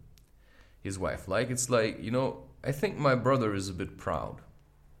 but his wife. Like, it's like, I think my brother is a bit proud.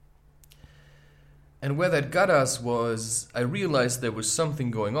 And where that got us was, I realized there was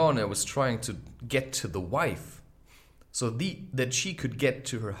something going on. I was trying to get to the wife, so that she could get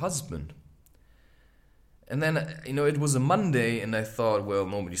to her husband. And then, it was a Monday, and I thought, well,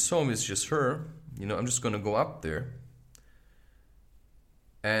 nobody saw me, it's just her. I'm just going to go up there.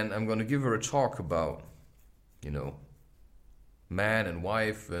 And I'm going to give her a talk about, man and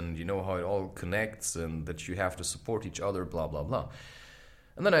wife, and how it all connects, and that you have to support each other, blah, blah, blah.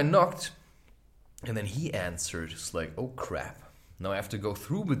 And then I knocked, and then he answered. It's like, oh crap, now I have to go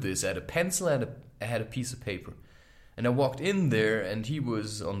through with this. I had a pencil, I had a piece of paper. And I walked in there, and he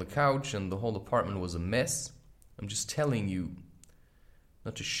was on the couch, and the whole apartment was a mess. I'm just telling you,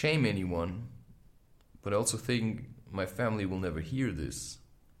 not to shame anyone, but I also think my family will never hear this.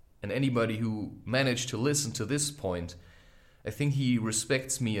 And anybody who managed to listen to this point, I think he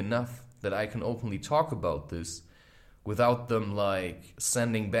respects me enough that I can openly talk about this without them, like,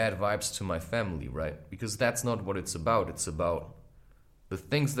 sending bad vibes to my family, right? Because that's not what it's about. It's about the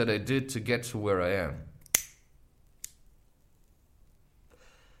things that I did to get to where I am.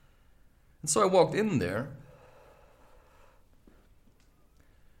 And so I walked in there,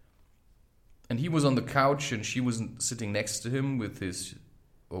 and he was on the couch, and she was sitting next to him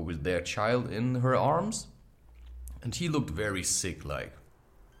with their child in her arms, and he looked very sick, like.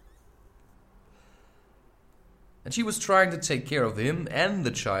 And she was trying to take care of him and the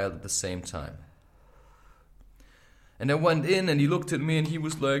child at the same time. And I went in, and he looked at me, and he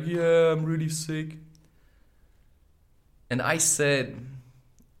was like, yeah, I'm really sick. And I said,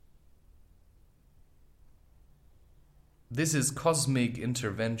 this is cosmic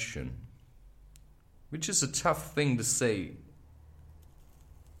intervention, which is a tough thing to say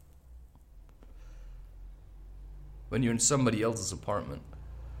when you're in somebody else's apartment.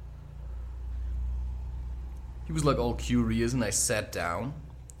 He was like all curious, and I sat down,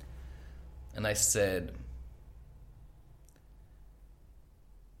 and I said,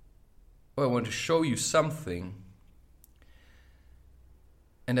 oh, I want to show you something.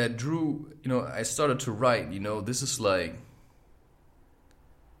 And I drew, I started to write, this is like,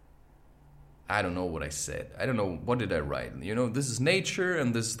 I don't know what I said. I don't know, what did I write? This is nature,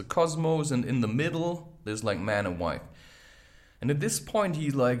 and this is the cosmos, and in the middle, there's like man and wife. And at this point,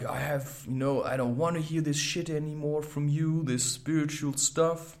 he's like, I don't want to hear this shit anymore from you, this spiritual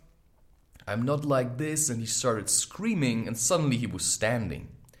stuff. I'm not like this. And he started screaming, and suddenly he was standing.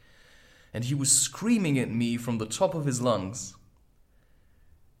 And he was screaming at me from the top of his lungs.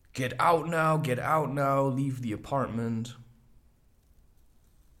 Get out now, leave the apartment.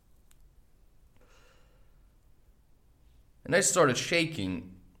 And I started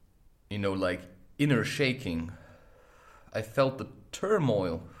shaking, like inner shaking. I felt the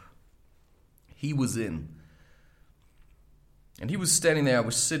turmoil he was in. And he was standing there, I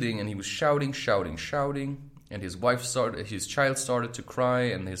was sitting, and he was shouting. And his child started to cry,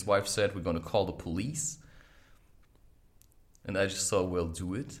 and his wife said, we're going to call the police. And I just thought, well,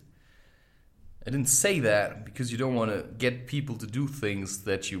 do it. I didn't say that because you don't want to get people to do things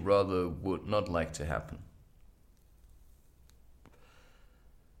that you rather would not like to happen.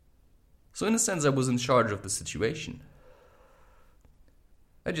 So in a sense, I was in charge of the situation.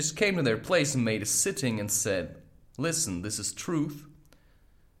 I just came to their place and made a sitting and said, listen, this is truth.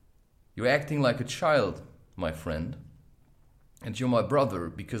 You're acting like a child, my friend. And you're my brother,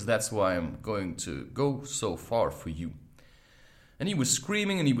 because that's why I'm going to go so far for you. And he was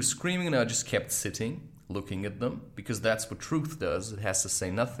screaming, and I just kept sitting, looking at them, because that's what truth does. It has to say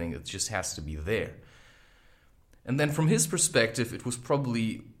nothing, it just has to be there. And then from his perspective, it was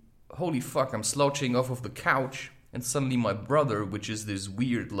probably, holy fuck, I'm slouching off of the couch, and suddenly my brother, which is this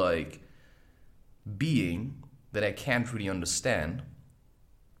weird, like, being that I can't really understand,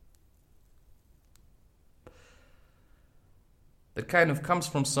 that kind of comes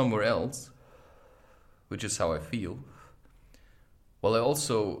from somewhere else, which is how I feel, while I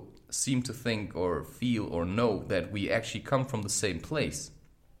also seem to think or feel or know that we actually come from the same place.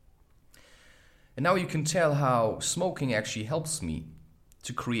 And now you can tell how smoking actually helps me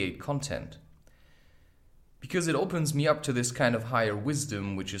to create content. Because it opens me up to this kind of higher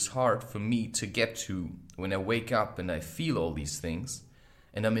wisdom, which is hard for me to get to when I wake up and I feel all these things,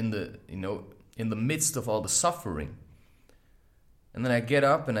 and I'm in the midst of all the suffering. And then I get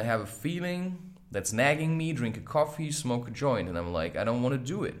up and I have a feeling that's nagging me, drink a coffee, smoke a joint, and I'm like, I don't want to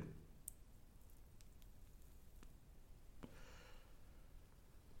do it.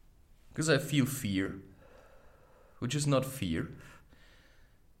 Because I feel fear, which is not fear.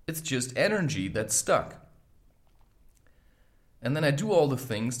 It's just energy that's stuck. And then I do all the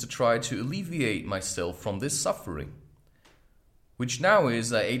things to try to alleviate myself from this suffering. Which now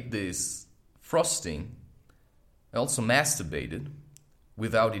is, I ate this frosting. I also masturbated,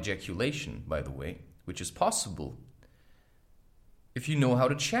 without ejaculation, by the way, which is possible if you know how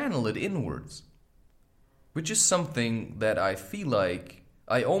to channel it inwards. Which is something that I feel like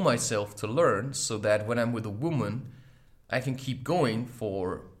I owe myself to learn, so that when I'm with a woman, I can keep going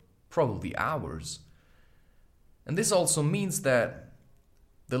for probably hours. And this also means that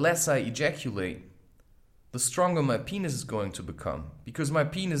the less I ejaculate, the stronger my penis is going to become. Because my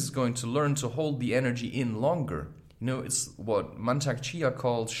penis is going to learn to hold the energy in longer. You know, it's what Mantak Chia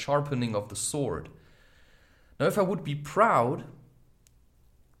calls sharpening of the sword. Now, if I would be proud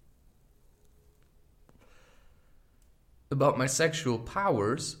about my sexual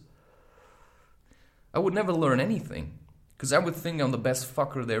powers, I would never learn anything. Because I would think I'm the best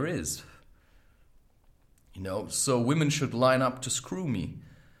fucker there is. You know, so women should line up to screw me.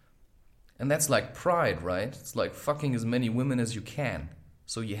 And that's like pride, right? It's like fucking as many women as you can.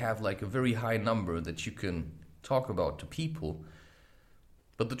 So you have like a very high number that you can talk about to people.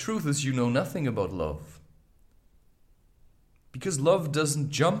 But the truth is you know nothing about love. Because love doesn't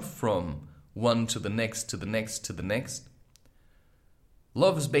jump from one to the next, to the next, to the next.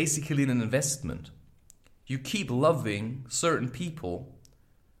 Love is basically an investment. You keep loving certain people,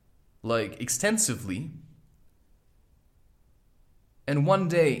 like extensively, and one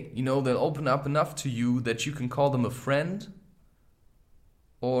day, you know, they'll open up enough to you that you can call them a friend,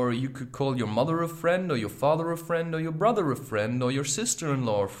 or you could call your mother a friend, or your father a friend, or your brother a friend, or your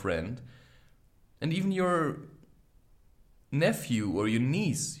sister-in-law a friend, and even your nephew or your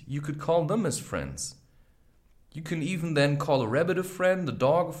niece, you could call them as friends. You can even then call a rabbit a friend, a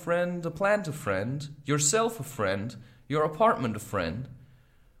dog a friend, a plant a friend, yourself a friend, your apartment a friend.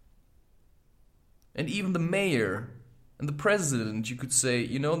 And even the mayor and the president, you could say,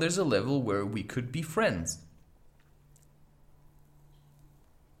 you know, there's a level where we could be friends.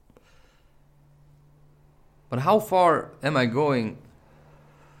 But how far am I going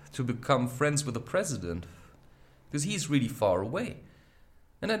to become friends with the president? Because he's really far away.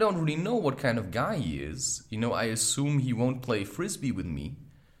 And I don't really know what kind of guy he is. You know, I assume he won't play frisbee with me.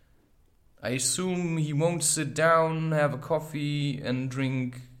 I assume he won't sit down, have a coffee, and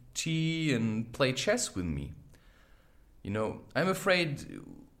drink tea and play chess with me. You know, I'm afraid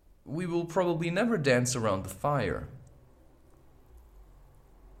we will probably never dance around the fire.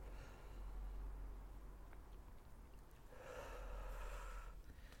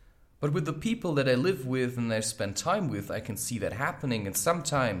 But with the people that I live with and I spend time with, I can see that happening. And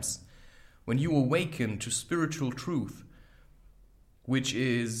sometimes when you awaken to spiritual truth, which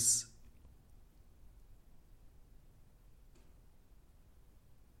is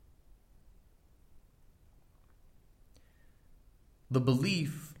the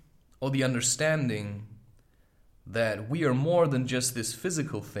belief or the understanding that we are more than just this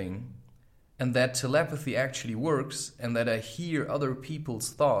physical thing, and that telepathy actually works, and that I hear other people's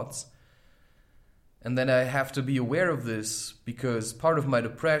thoughts, and that I have to be aware of this because part of my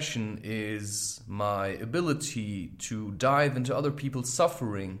depression is my ability to dive into other people's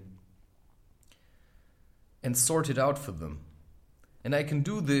suffering and sort it out for them. And I can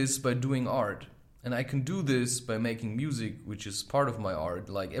do this by doing art. And I can do this by making music, which is part of my art.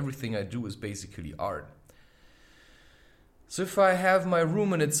 Like everything I do is basically art. So if I have my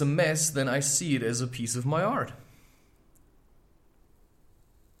room and it's a mess, then I see it as a piece of my art.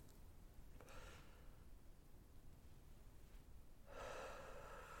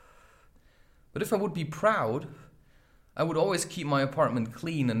 But if I would be proud, I would always keep my apartment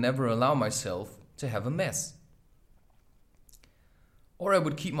clean and never allow myself to have a mess. Or I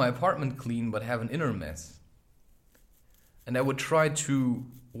would keep my apartment clean but have an inner mess. And I would try to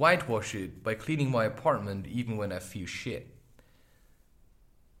whitewash it by cleaning my apartment even when I feel shit.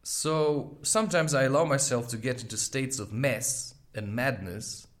 So sometimes I allow myself to get into states of mess and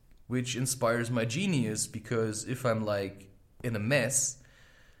madness, which inspires my genius, because if I'm like in a mess,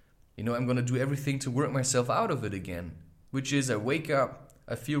 you know, I'm going to do everything to work myself out of it again. Which is I wake up,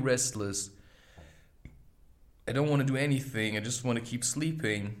 I feel restless, I don't want to do anything, I just want to keep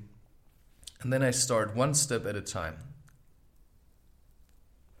sleeping. And then I start one step at a time.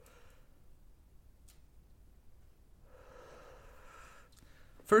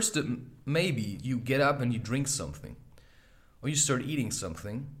 First, maybe you get up and you drink something, or you start eating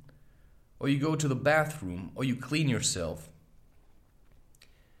something, or you go to the bathroom, or you clean yourself.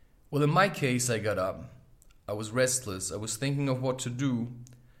 Well, in my case, I got up, I was restless, I was thinking of what to do,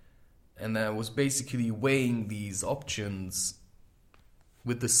 and I was basically weighing these options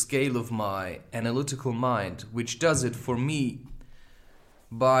with the scale of my analytical mind, which does it for me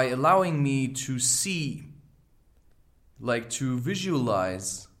by allowing me to see, like to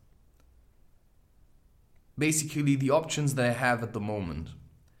visualize, basically the options that I have at the moment.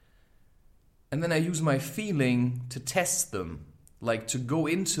 And then I use my feeling to test them, like to go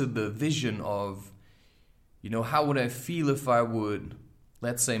into the vision of, how would I feel if I would,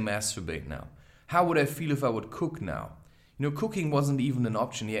 let's say, masturbate now? How would I feel if I would cook now? Cooking wasn't even an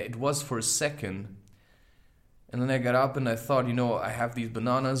option yet. It was for a second. And then I got up and I thought, I have these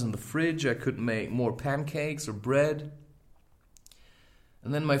bananas in the fridge. I could make more pancakes or bread.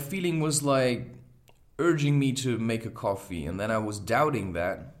 And then my feeling was like urging me to make a coffee. And then I was doubting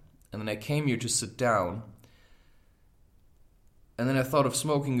that. And then I came here to sit down. And then I thought of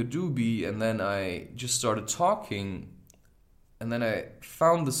smoking a doobie. And then I just started talking. And then I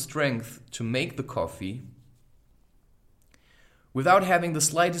found the strength to make the coffee without having the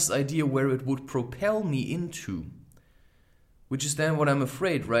slightest idea where it would propel me into. Which is then what I'm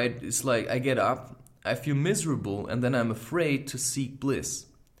afraid, right? It's like I get up, I feel miserable, and then I'm afraid to seek bliss.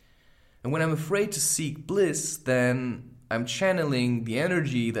 And when I'm afraid to seek bliss, then I'm channeling the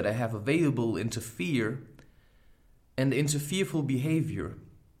energy that I have available into fear and into fearful behavior.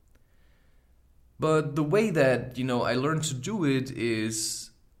 But the way that, I learned to do it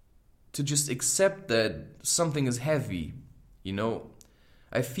is to just accept that something is heavy.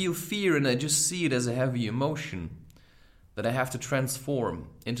 I feel fear and I just see it as a heavy emotion that I have to transform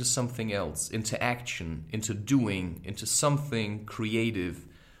into something else, into action, into doing, into something creative.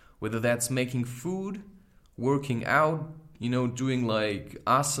 Whether that's making food, working out, doing like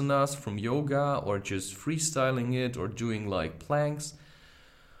asanas from yoga, or just freestyling it, or doing like planks,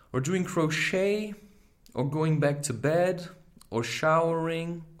 or doing crochet, or going back to bed, or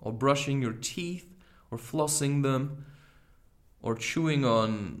showering, or brushing your teeth, or flossing them, or chewing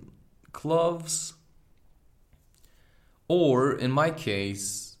on cloves, or, in my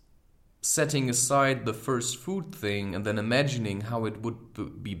case, setting aside the first food thing and then imagining how it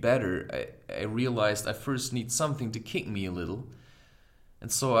would be better. I realized I first need something to kick me a little.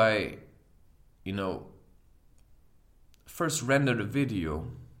 And so I, first rendered a video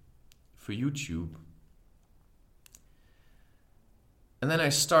for YouTube. And then I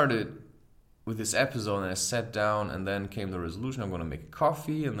started with this episode and I sat down, and then came the resolution, I'm going to make a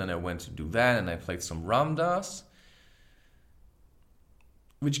coffee, and then I went to do that and I played some Ram Dass,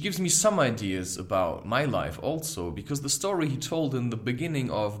 which gives me some ideas about my life also, because the story he told in the beginning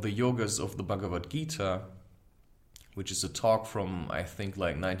of the Yogas of the Bhagavad Gita, which is a talk from, I think,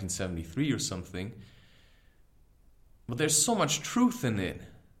 like 1973 or something, but there's so much truth in it.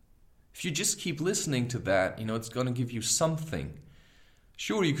 If you just keep listening to that, it's going to give you something.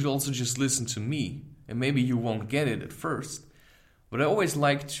 Sure, you could also just listen to me, and maybe you won't get it at first. But I always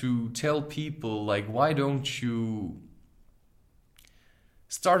like to tell people, like, why don't you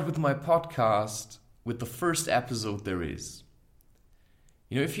start with my podcast with the first episode there is?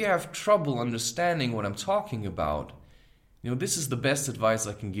 If you have trouble understanding what I'm talking about, this is the best advice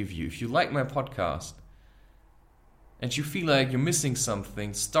I can give you. If you like my podcast and you feel like you're missing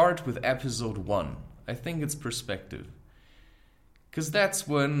something, start with episode 1. I think it's perspective. Because that's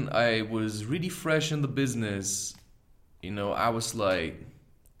when I was really fresh in the business. I was like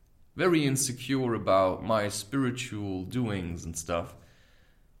very insecure about my spiritual doings and stuff.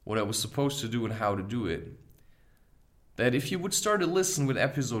 What I was supposed to do and how to do it. That if you would start to listen with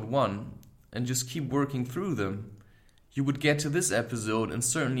episode 1 and just keep working through them, you would get to this episode and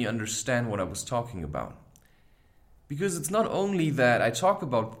certainly understand what I was talking about. Because it's not only that I talk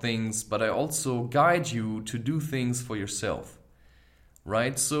about things, but I also guide you to do things for yourself.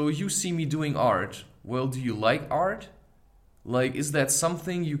 Right? So you see me doing art. Well, do you like art? Like, is that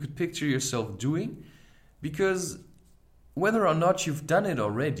something you could picture yourself doing? Because whether or not you've done it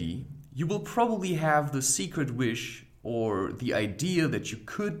already, you will probably have the secret wish or the idea that you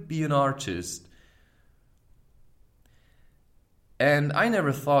could be an artist. And I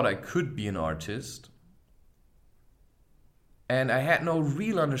never thought I could be an artist. And I had no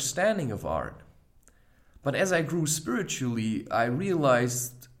real understanding of art. But as I grew spiritually, I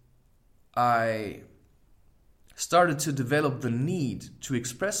realized I started to develop the need to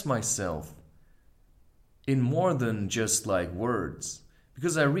express myself in more than just like words.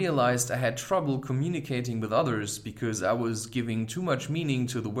 Because I realized I had trouble communicating with others because I was giving too much meaning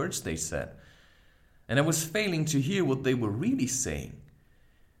to the words they said. And I was failing to hear what they were really saying.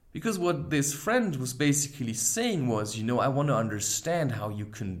 Because what this friend was basically saying was, I want to understand how you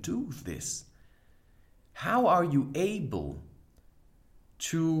can do this. How are you able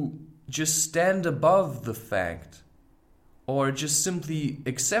to just stand above the fact or just simply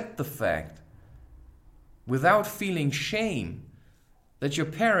accept the fact without feeling shame that your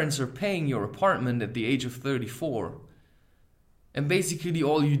parents are paying your apartment at the age of 34, and basically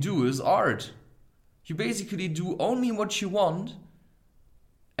all you do is art. You basically do only what you want,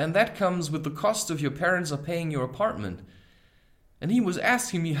 and that comes with the cost of your parents are paying your apartment. And he was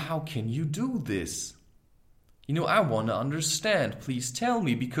asking me, how can you do this? I want to understand, please tell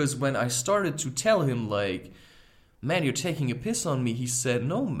me, because when I started to tell him, like, man, you're taking a piss on me, he said,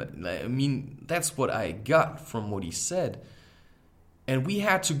 no, man, I mean, that's what I got from what he said. And we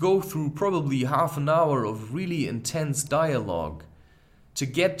had to go through probably half an hour of really intense dialogue to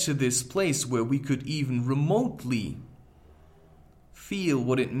get to this place where we could even remotely feel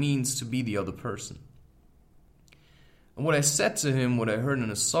what it means to be the other person. And what I said to him, what I heard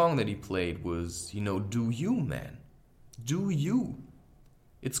in a song that he played was, do you, man. Do you.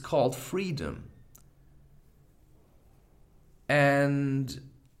 It's called freedom. And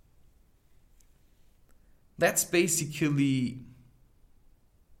that's basically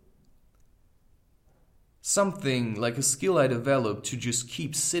something like a skill I developed to just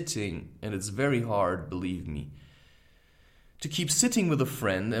keep sitting, and it's very hard, believe me, to keep sitting with a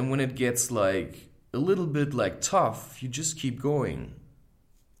friend, and when it gets like a little bit like tough, you just keep going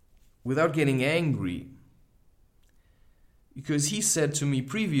without getting angry. Because he said to me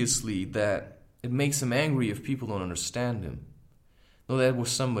previously that it makes him angry if people don't understand him. No, that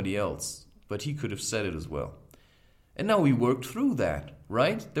was somebody else, but he could have said it as well. And now we worked through that,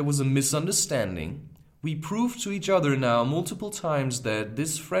 right? There was a misunderstanding. We proved to each other now multiple times that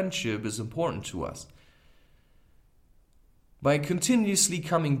this friendship is important to us. By continuously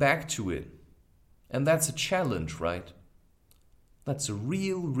coming back to it. And that's a challenge, right? That's a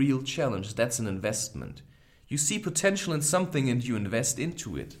real challenge. That's an investment. You see potential in something and you invest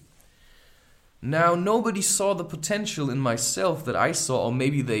into it. Now, nobody saw the potential in myself that I saw, or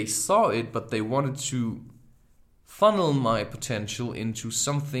maybe they saw it, but they wanted to funnel my potential into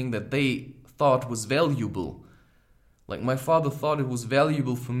something that they thought was valuable. Like my father thought it was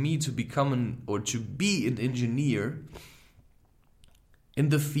valuable for me to become to be an engineer in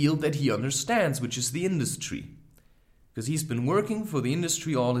the field that he understands, which is the industry. Because he's been working for the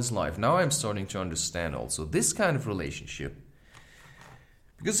industry all his life. Now I'm starting to understand also this kind of relationship.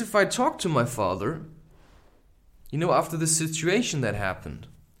 Because if I talk to my father, after the situation that happened,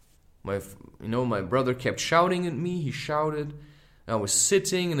 my brother kept shouting at me, he shouted, I was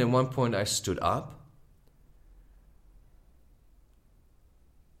sitting, and at one point I stood up.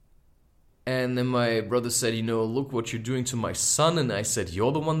 And then my brother said, look what you're doing to my son. And I said,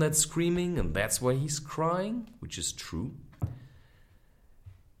 you're the one that's screaming, and that's why he's crying, which is true.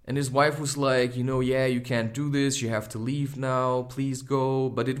 And his wife was like, yeah, you can't do this, you have to leave now, please go.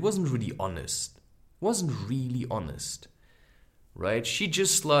 But it wasn't really honest. It wasn't really honest, right? She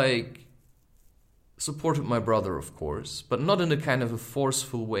just supported my brother, of course, but not in a kind of a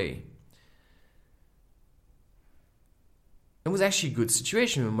forceful way. It was actually a good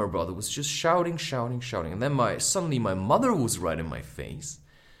situation when my brother was just shouting. And then suddenly my mother was right in my face.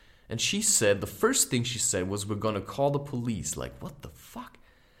 And she said, the first thing she said was, we're going to call the police. Like, what the fuck?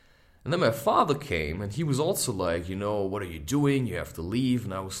 And then my father came, and he was also like, what are you doing? You have to leave.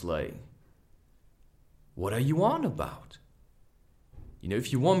 And I was like, what are you on about?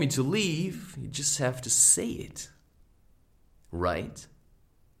 If you want me to leave, you just have to say it. Right?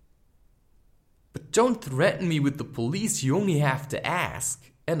 But don't threaten me with the police. You only have to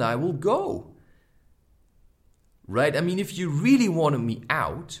ask, and I will go. Right? I mean, if you really wanted me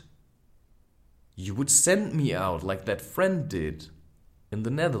out, you would send me out like that friend did in the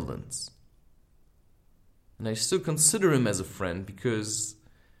Netherlands. And I still consider him as a friend because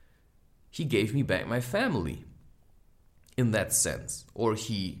he gave me back my family in that sense. Or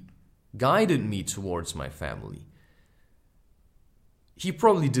he guided me towards my family. He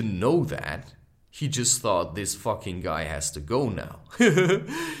probably didn't know that. He just thought this fucking guy has to go now.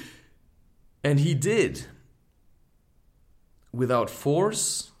 And he did. Without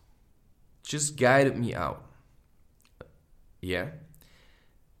force, just guided me out. Yeah.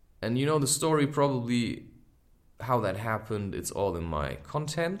 And the story probably, how that happened, it's all in my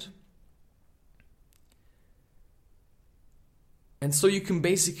content. And so you can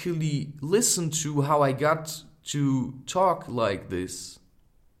basically listen to how I got to talk like this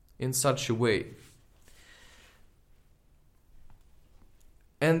in such a way.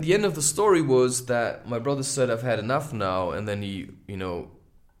 And the end of the story was that my brother said, I've had enough now. And then he,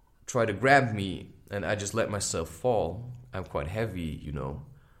 tried to grab me, and I just let myself fall. I'm quite heavy,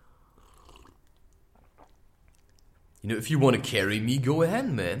 if you want to carry me, go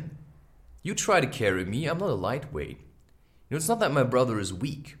ahead, man. You try to carry me. I'm not a lightweight. It's not that my brother is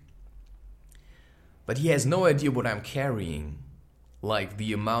weak, but he has no idea what I'm carrying. like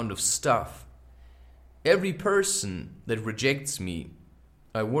the amount of stuff. Every person that rejects me,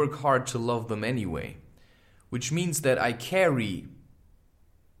 I work hard to love them anyway, which means that I carry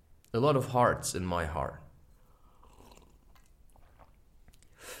a lot of hearts in my heart.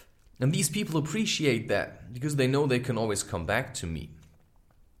 And these people appreciate that because they know they can always come back to me.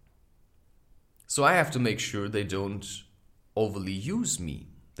 So I have to make sure they don't overly use me,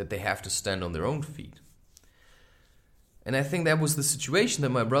 that they have to stand on their own feet. And I think that was the situation, that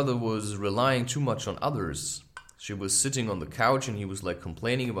my brother was relying too much on others. She was sitting on the couch and he was like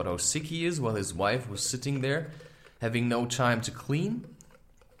complaining about how sick he is while his wife was sitting there having no time to clean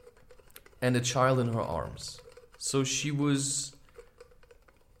and a child in her arms. So she was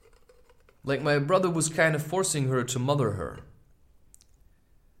like, my brother was kind of forcing her to mother her.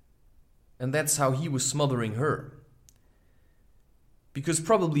 And that's how he was smothering her. Because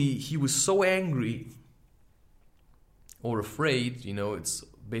probably he was so angry or afraid, it's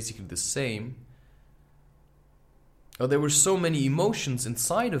basically the same. Or there were so many emotions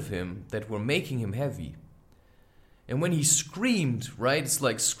inside of him that were making him heavy. And when he screamed, right, it's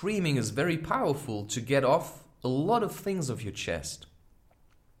like screaming is very powerful to get off a lot of things off your chest.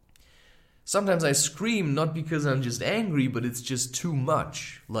 Sometimes I scream not because I'm just angry, but it's just too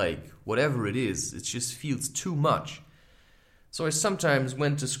much. Like, whatever it is, it just feels too much. So I sometimes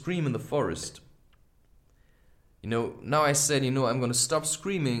went to scream in the forest. Now I said, I'm going to stop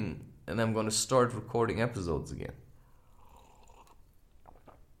screaming and I'm going to start recording episodes again.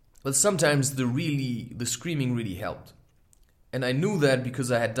 But sometimes the screaming really helped. And I knew that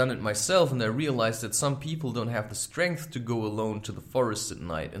because I had done it myself, and I realized that some people don't have the strength to go alone to the forest at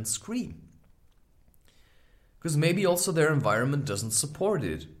night and scream. Because maybe also their environment doesn't support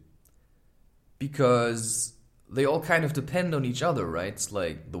it. Because they all kind of depend on each other, right? It's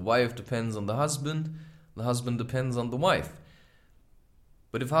like the wife depends on the husband depends on the wife.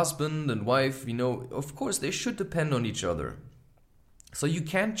 But if husband and wife, of course they should depend on each other. So you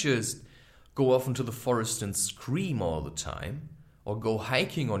can't just go off into the forest and scream all the time, or go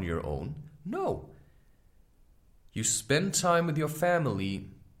hiking on your own. No. You spend time with your family,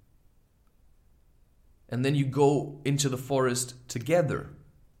 and then you go into the forest together,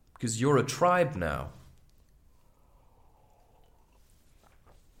 because you're a tribe now.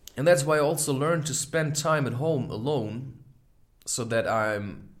 And that's why I also learned to spend time at home alone, so that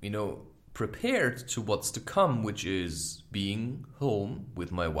I'm, prepared to what's to come, which is being home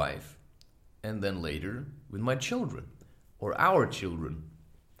with my wife, and then later with my children, or our children.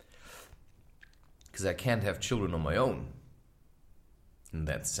 Because I can't have children on my own, in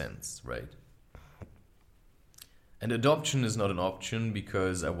that sense, right? And adoption is not an option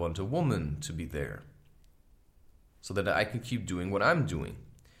because I want a woman to be there, so that I can keep doing what I'm doing.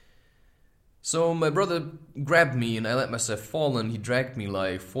 So my brother grabbed me and I let myself fall, and he dragged me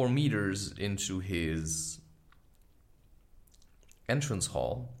like 4 meters into his entrance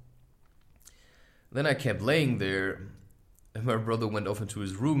hall. Then I kept laying there, and my brother went off into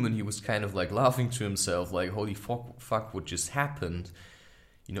his room, and he was kind of like laughing to himself, like, holy fuck, what just happened?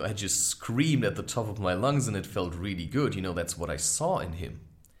 I just screamed at the top of my lungs and it felt really good. That's what I saw in him.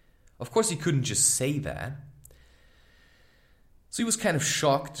 Of course, he couldn't just say that. So he was kind of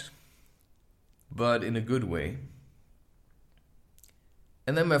shocked, but in a good way.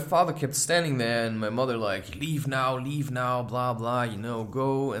 And then my father kept standing there, and my mother like, leave now, blah, blah,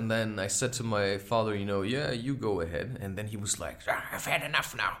 go. And then I said to my father, yeah, you go ahead. And then he was like, I've had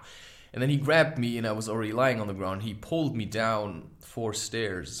enough now. And then he grabbed me, and I was already lying on the ground. He pulled me down 4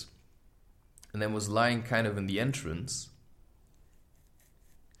 stairs, and then was lying kind of in the entrance.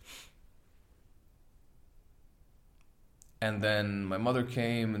 And then my mother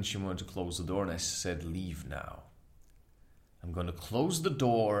came and she wanted to close the door, and I said, leave now. I'm going to close the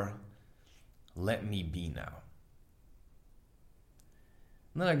door. Let me be now.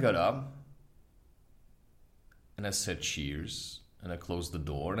 And then I got up and I said cheers, and I closed the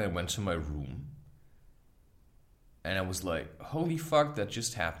door and I went to my room. And I was like, holy fuck, that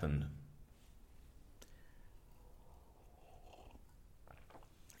just happened.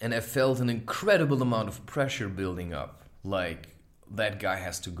 And I felt an incredible amount of pressure building up. Like, that guy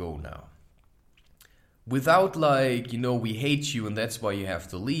has to go now. Without like, we hate you and that's why you have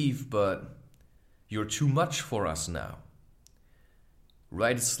to leave, but you're too much for us now.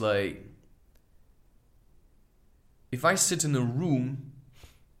 Right? It's like, if I sit in a room,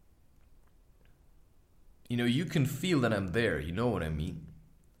 you can feel that I'm there, you know what I mean?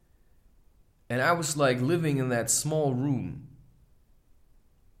 And I was like living in that small room.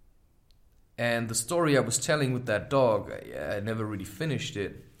 And the story I was telling with that dog, I never really finished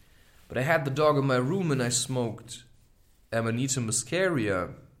it. But I had the dog in my room and I smoked Amanita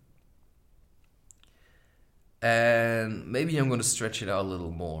muscaria. And maybe I'm going to stretch it out a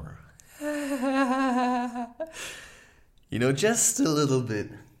little more. Just a little bit.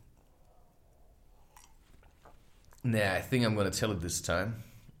 Nah, I think I'm going to tell it this time.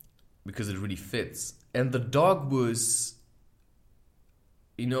 Because it really fits. And the dog was...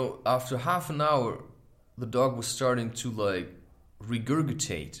 after half an hour, the dog was starting to,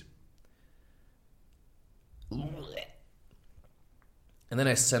 regurgitate. And then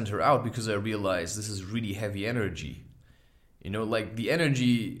I sent her out because I realized this is really heavy energy. The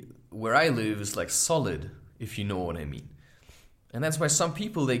energy where I live is solid, if you know what I mean. And that's why some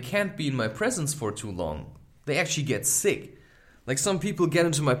people, they can't be in my presence for too long. They actually get sick. Some people get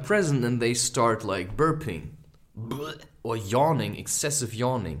into my presence and they start burping. Or yawning, excessive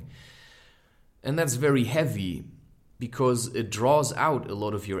yawning. And that's very heavy because it draws out a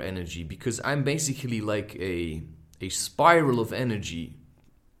lot of your energy. Because I'm basically like a spiral of energy.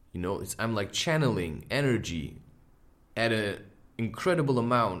 I'm channeling energy at an incredible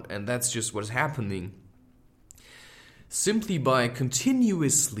amount, and that's just what's happening. Simply by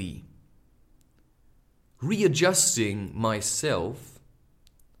continuously readjusting myself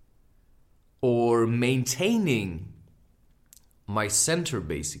or maintaining my center,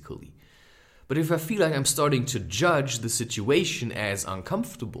 basically. But if I feel like I'm starting to judge the situation as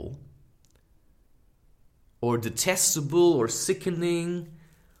uncomfortable or detestable or sickening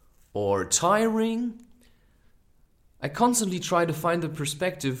or tiring, I constantly try to find the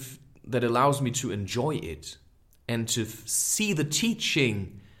perspective that allows me to enjoy it and to see the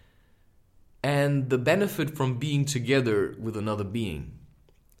teaching and the benefit from being together with another being.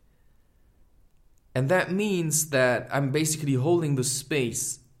 And that means that I'm basically holding the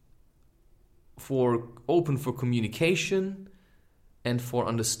space open for communication and for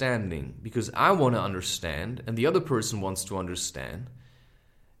understanding, because I want to understand and the other person wants to understand.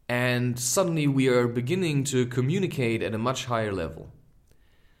 And suddenly we are beginning to communicate at a much higher level.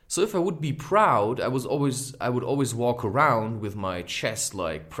 So if I would be proud, I would always walk around with my chest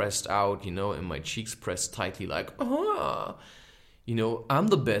pressed out, and my cheeks pressed tightly I'm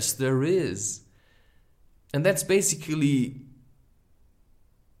the best there is. And that's basically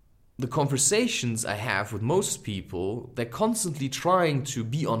the conversations I have with most people. They're constantly trying to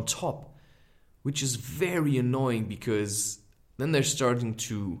be on top, which is very annoying because then they're starting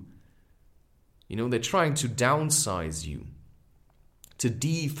to, they're trying to downsize you, to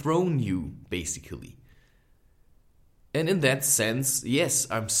dethrone you, basically. And in that sense, yes,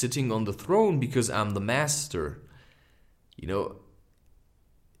 I'm sitting on the throne because I'm the master.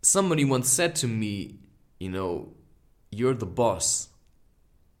 Somebody once said to me, you're the boss.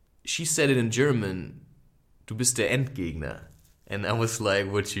 She said it in German, du bist der Endgegner. And I was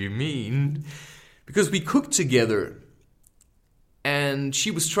like, what do you mean? Because we cooked together and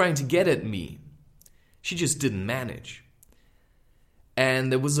she was trying to get at me. She just didn't manage.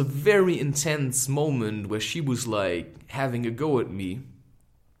 And there was a very intense moment where she was having a go at me.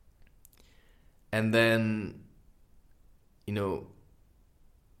 And then, the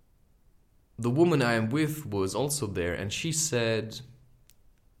woman I am with was also there, and she said,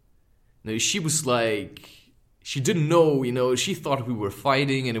 she was she didn't know, she thought we were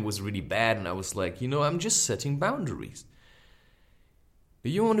fighting and it was really bad, and I was like, I'm just setting boundaries.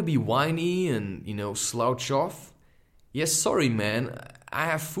 You want to be whiny and, slouch off? Yes, sorry, man, I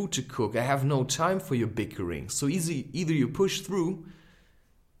have food to cook, I have no time for your bickering, so either you push through,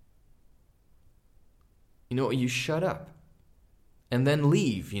 or you shut up, and then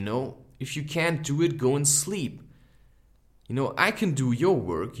leave, If you can't do it, go and sleep. I can do your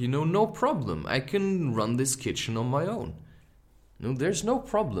work, no problem. I can run this kitchen on my own. There's no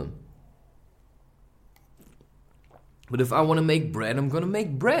problem. But if I want to make bread, I'm going to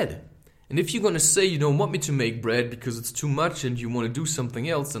make bread. And if you're going to say you don't want me to make bread because it's too much and you want to do something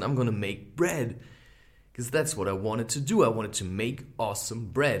else, then I'm going to make bread. Because that's what I wanted to do. I wanted to make awesome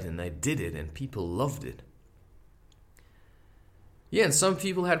bread, and I did it, and people loved it. Yeah, and some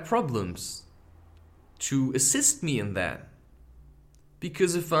people had problems to assist me in that.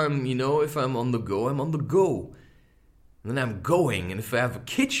 Because if I'm on the go, I'm on the go. And then I'm going, and if I have a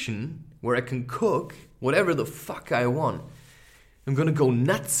kitchen where I can cook whatever the fuck I want, I'm gonna go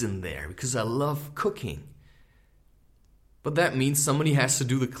nuts in there because I love cooking. But that means somebody has to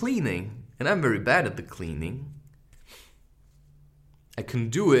do the cleaning, and I'm very bad at the cleaning. I can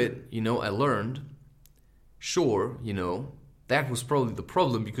do it, I learned. Sure, that was probably the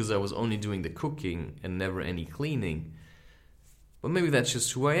problem because I was only doing the cooking and never any cleaning. But maybe that's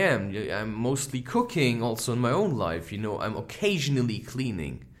just who I am. I'm mostly cooking also in my own life, I'm occasionally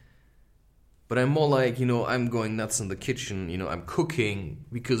cleaning. But I'm more like, I'm going nuts in the kitchen, I'm cooking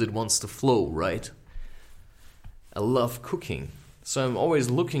because it wants to flow, right? I love cooking. So I'm always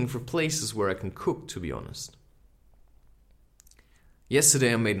looking for places where I can cook, to be honest.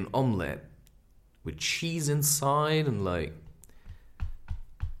 Yesterday I made an omelette with cheese inside and like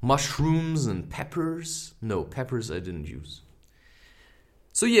mushrooms and peppers. No, peppers I didn't use.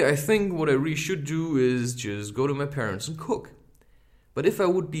 So yeah, I think what I really should do is just go to my parents and cook. But if I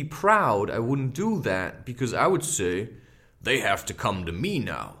would be proud, I wouldn't do that because I would say, they have to come to me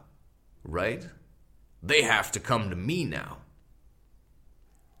now, right? They have to come to me now.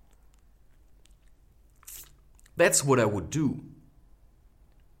 That's what I would do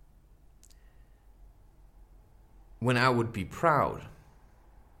when I would be proud.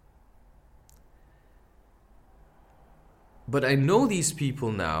 But I know these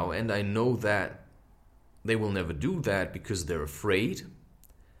people now, and I know that they will never do that because they're afraid.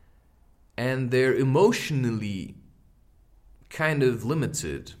 And they're emotionally kind of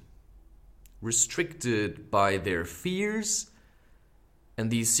limited, restricted by their fears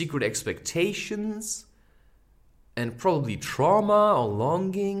and these secret expectations and probably trauma or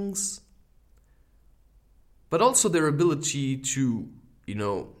longings. But also their ability to,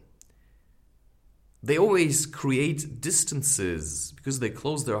 they always create distances because they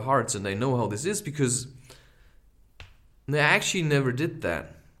close their hearts, and I know how this is because I actually never did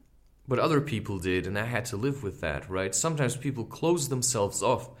that. But other people did, and I had to live with that, right? Sometimes people close themselves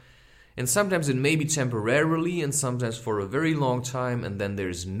off, and sometimes it may be temporarily, and sometimes for a very long time, and then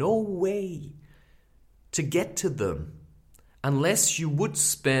there's no way to get to them unless you would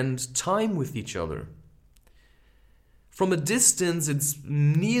spend time with each other. From a distance, it's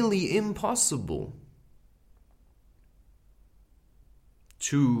nearly impossible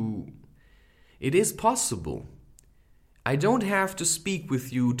it is possible. I don't have to speak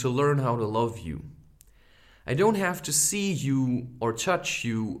with you to learn how to love you. I don't have to see you or touch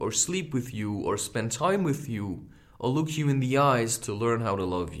you or sleep with you or spend time with you or look you in the eyes to learn how to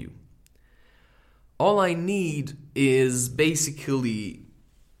love you. All I need is basically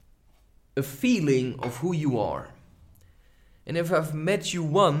a feeling of who you are. And if I've met you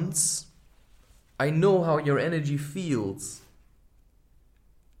once, I know how your energy feels.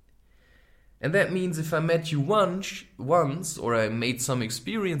 And that means if I met you once, or I made some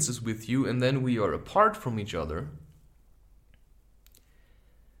experiences with you, and then we are apart from each other,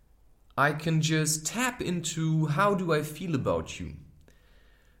 I can just tap into how do I feel about you.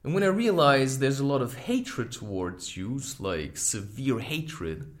 And when I realize there's a lot of hatred towards you, like severe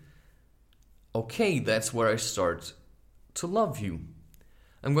hatred, okay, that's where I start to love you.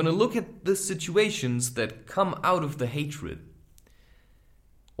 I'm going to look at the situations that come out of the hatred,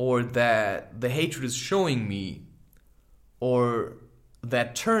 or that the hatred is showing me, or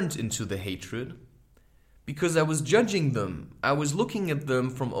that turned into the hatred, because I was judging them. I was looking at them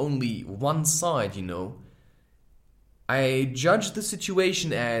from only one side, I judged the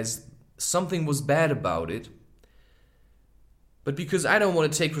situation as something was bad about it, but because I don't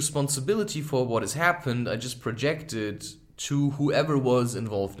want to take responsibility for what has happened, I just projected to whoever was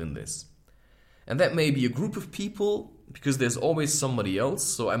involved in this. And that may be a group of people, because there's always somebody else,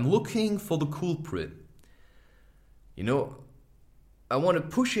 so I'm looking for the culprit. I want to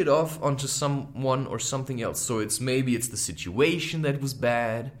push it off onto someone or something else. So maybe it's the situation that was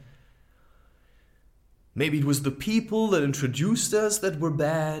bad. Maybe it was the people that introduced us that were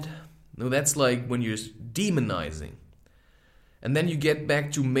bad. No, that's like when you're demonizing. And then you get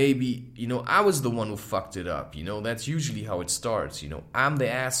back to maybe, I was the one who fucked it up. That's usually how it starts. I'm the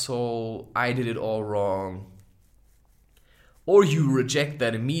asshole. I did it all wrong. Or you reject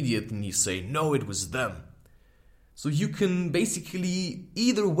that immediately and you say, no, it was them. So you can basically,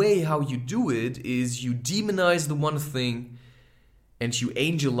 either way how you do it is you demonize the one thing and you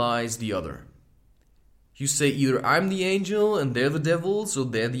angelize the other. You say either I'm the angel and they're the devils, or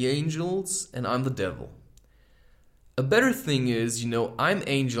they're the angels and I'm the devil. A better thing is, I'm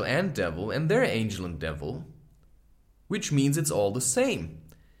angel and devil and they're angel and devil, which means it's all the same.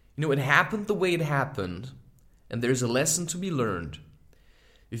 It happened the way it happened. And there's a lesson to be learned.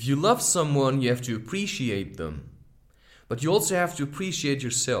 If you love someone, you have to appreciate them. But you also have to appreciate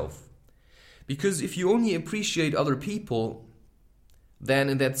yourself. Because if you only appreciate other people, then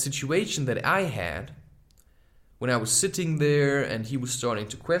in that situation that I had, when I was sitting there and he was starting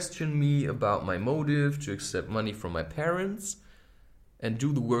to question me about my motive to accept money from my parents and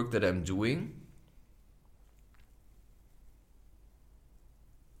do the work that I'm doing,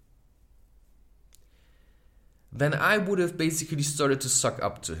 then I would have basically started to suck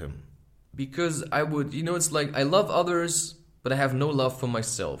up to him. Because I would, it's like I love others, but I have no love for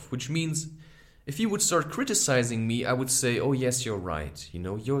myself. Which means If he would start criticizing me, I would say, oh yes, you're right.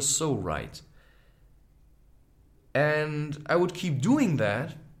 You're so right. And I would keep doing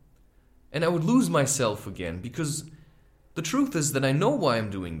that, and I would lose myself again, because the truth is that I know why I'm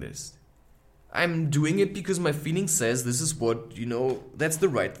doing this. I'm doing it because my feeling says this is what, that's the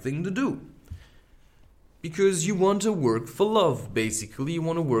right thing to do. Because you want to work for love, basically. You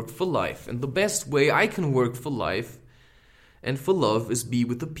want to work for life. And the best way I can work for life and for love is be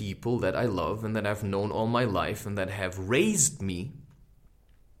with the people that I love and that I've known all my life and that have raised me,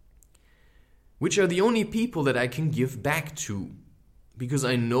 which are the only people that I can give back to, because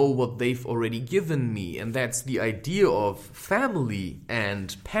I know what they've already given me, and that's the idea of family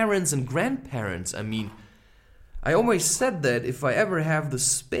and parents and grandparents. I mean, I always said that if I ever have the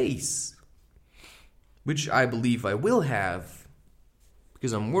space, which I believe I will have,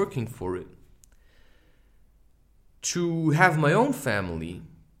 because I'm working for it, to have my own family,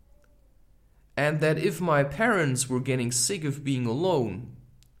 and that if my parents were getting sick of being alone,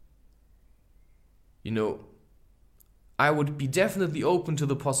 I would be definitely open to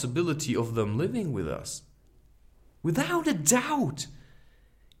the possibility of them living with us. Without a doubt.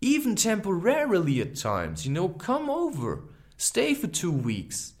 Even temporarily at times. Come over. Stay for 2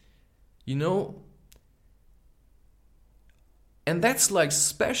 weeks. And that's like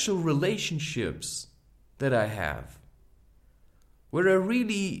special relationships that I have, where I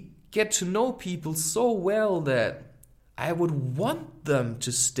really get to know people so well that I would want them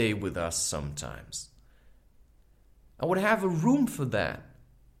to stay with us sometimes. I would have a room for that.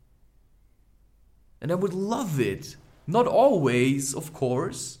 And I would love it. Not always, of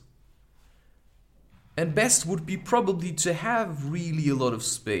course. And best would be probably to have really a lot of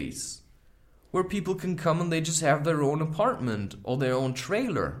space, where people can come and they just have their own apartment or their own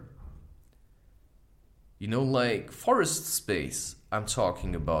trailer. Like forest space I'm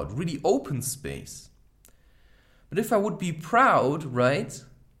talking about, really open space. But if I would be proud, right?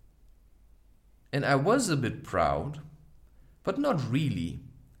 And I was a bit proud, but not really.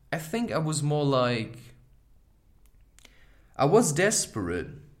 I think I was more like, I was desperate.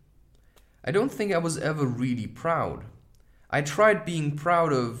 I don't think I was ever really proud. I tried being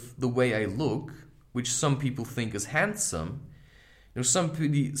proud of the way I look, which some people think is handsome.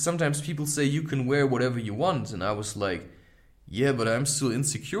 Sometimes people say you can wear whatever you want, and I was like, yeah, but I'm still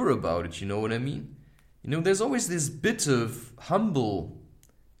insecure about it, you know what I mean? There's always this bit of humble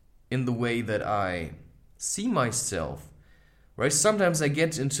in the way that I see myself, right? Sometimes I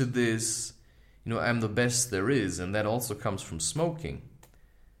get into this, I'm the best there is, and that also comes from smoking.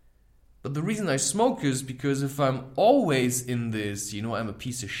 But the reason I smoke is because if I'm always in this, I'm a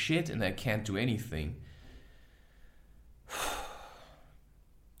piece of shit and I can't do anything,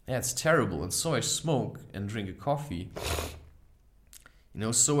 that's terrible. And so I smoke and drink a coffee,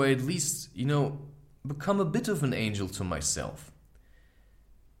 so I at least, become a bit of an angel to myself.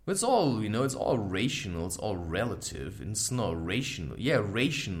 But it's all, it's all rational, it's all relative, and it's not rational. Yeah,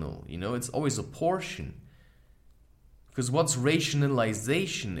 rational, it's always a portion. Because what's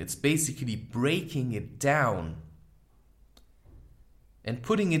rationalization? It's basically breaking it down and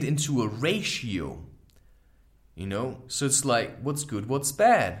putting it into a ratio, So it's like, what's good, what's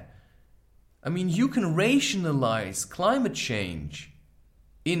bad? I mean, you can rationalize climate change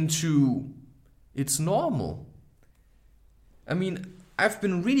into it's normal. I mean, I've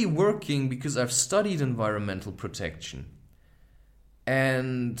been really working because I've studied environmental protection.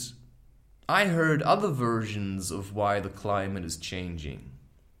 And I heard other versions of why the climate is changing.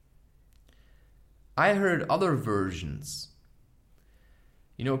 I heard other versions.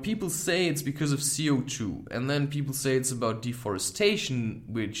 People say it's because of CO2, and then people say it's about deforestation,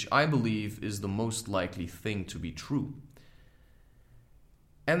 which I believe is the most likely thing to be true.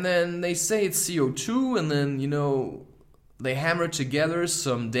 And then they say it's CO2, and then, they hammer together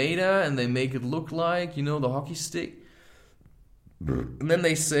some data and they make it look like, the hockey stick. And then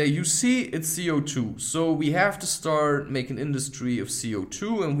they say, you see, it's CO2, so we have to start making industry of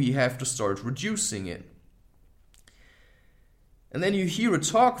CO2 and we have to start reducing it. And then you hear a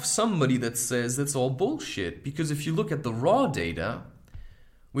talk of somebody that says that's all bullshit, because if you look at the raw data,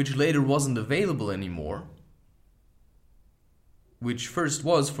 which later wasn't available anymore, which first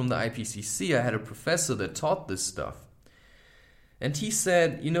was from the IPCC, I had a professor that taught this stuff. And he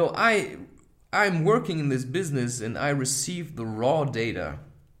said, I'm working in this business and I received the raw data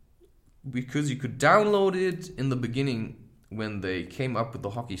because you could download it in the beginning when they came up with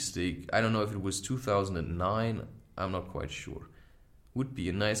the hockey stick. I don't know if it was 2009. I'm not quite sure. Would be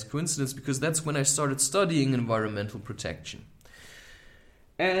a nice coincidence because that's when I started studying environmental protection.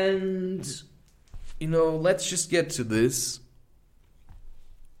 And, let's just get to this.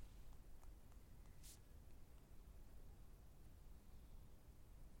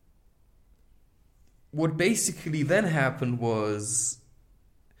 what basically then happened was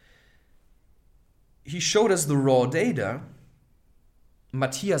he showed us the raw data.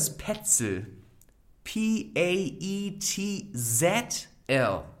 Matthias Petzel, P-A-E-T-Z-L.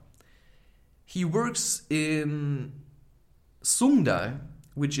 He works in Sogndal,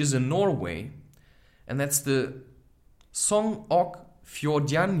 which is in Norway, and that's the Sogn og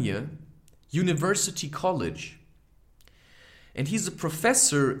Fjordane University College. And he's a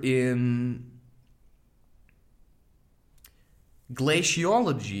professor in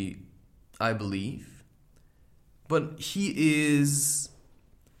glaciology, I believe. But he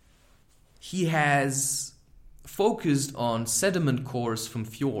has focused on sediment cores from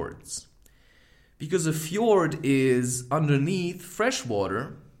fjords. Because a fjord is underneath fresh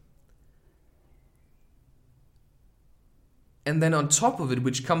water, and then on top of it,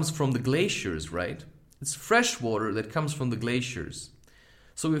 which comes from the glaciers, right? It's fresh water that comes from the glaciers.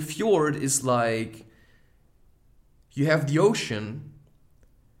 So a fjord is like, you have the ocean,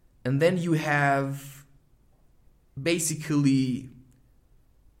 and then you have basically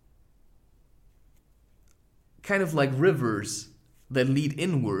kind of like rivers that lead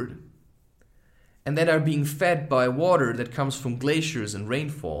inward and that are being fed by water that comes from glaciers and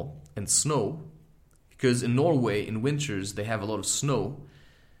rainfall and snow. Because in Norway, in winters, they have a lot of snow.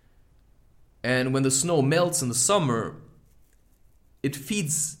 And when the snow melts in the summer, it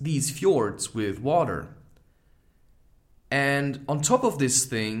feeds these fjords with water. And on top of this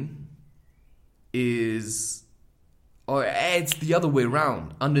thing it's the other way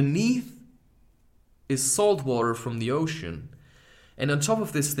around. Underneath is salt water from the ocean. And on top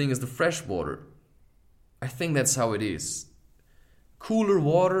of this thing is the fresh water. I think that's how it is. Cooler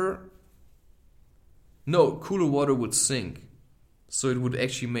water would sink. So it would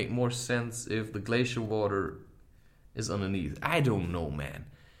actually make more sense if the glacial water is underneath. I don't know, man.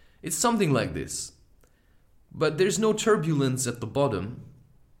 It's something like this. But there's no turbulence at the bottom.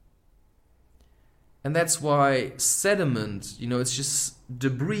 And that's why sediment, it's just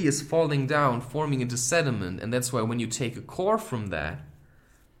debris is falling down, forming into sediment. And that's why when you take a core from that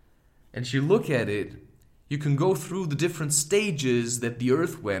and you look at it, you can go through the different stages that the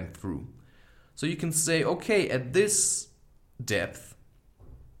Earth went through. So you can say, okay, at this depth,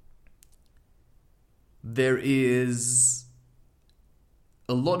 there is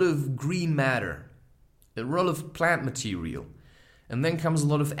a lot of green matter, a lot of plant material, and then comes a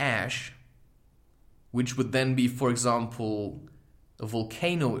lot of ash, which would then be, for example, a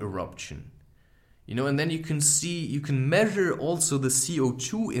volcano eruption. And then you can measure also the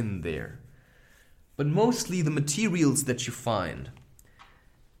CO2 in there. But mostly the materials that you find,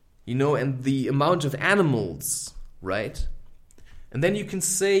 and the amount of animals, right? And then you can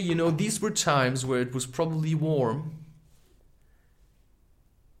say, these were times where it was probably warm.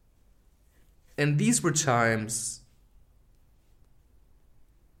 And these were times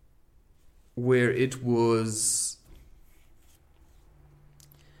where it was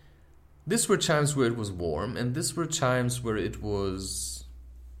warm, and these were times where it was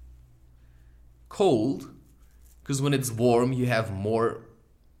cold, because when it's warm you have more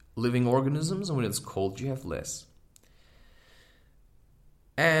living organisms, and when it's cold you have less.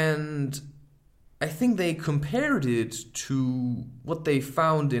 And I think they compared it to what they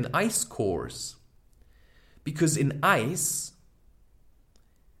found in ice cores, because in ice,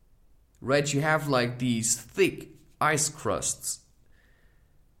 right, you have like these thick ice crusts,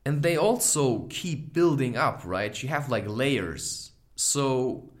 and they also keep building up, right? You have like layers.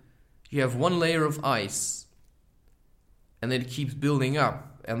 So you have one layer of ice, and then it keeps building up.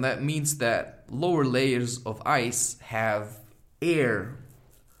 And that means that lower layers of ice have air,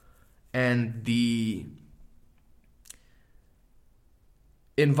 and the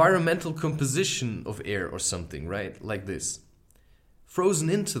environmental composition of air or something, right? Like this, frozen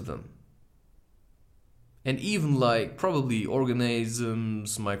into them. And even like probably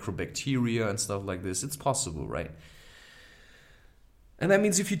organisms, microbacteria and stuff like this. It's possible, right? And that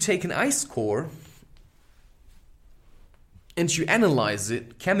means if you take an ice core and you analyze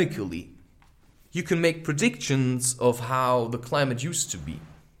it chemically, you can make predictions of how the climate used to be.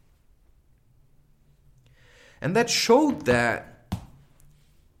 And that showed that,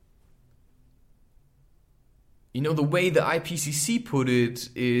 the way the IPCC put it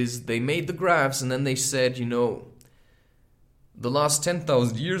is they made the graphs and then they said, the last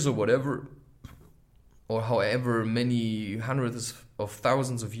 10,000 years or whatever, or however many hundreds of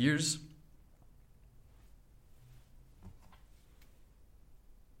thousands of years,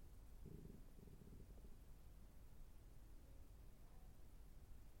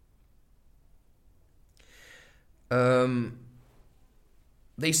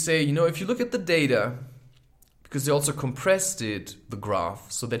 they say, you know, if you look at the data, because they also compressed it, the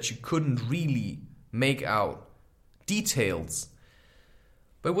graph, so that you couldn't really make out details.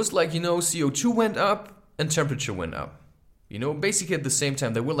 But it was like, you know, CO2 went up and temperature went up. You know, basically at the same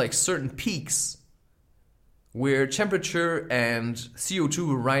time, there were like certain peaks where temperature and CO2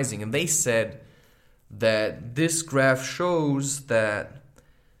 were rising. And they said that this graph shows that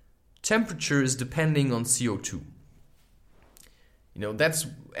temperature is depending on CO2. You know, that's,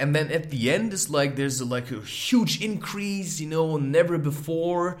 and then at the end it's like there's a huge increase, you know, never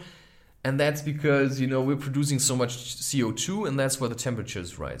before. And that's because, you know, we're producing so much CO2 and that's why the temperature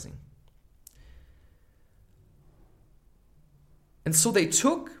is rising. And so they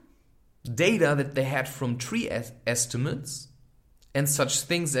took data that they had from tree estimates and such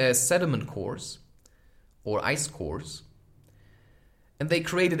things as sediment cores or ice cores, and they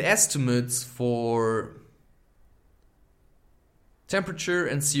created estimates for temperature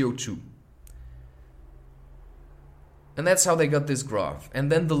and CO2. And that's how they got this graph.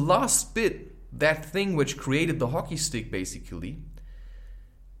 And then the last bit, that thing which created the hockey stick basically,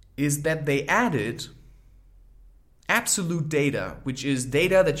 is that they added absolute data, which is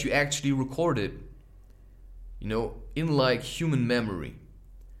data that you actually recorded, you know, in like human memory.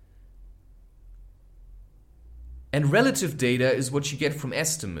 And relative data is what you get from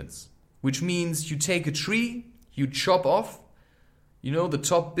estimates, which means you take a tree, you chop off, you know, the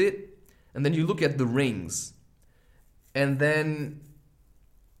top bit, and then you look at the rings. And then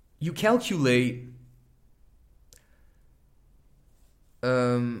you calculate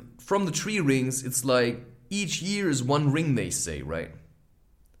from the tree rings, it's like each year is one ring, they say, right?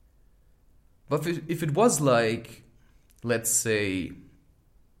 But if it was like, let's say,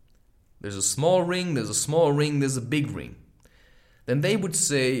 there's a small ring, there's a small ring, there's a big ring, then they would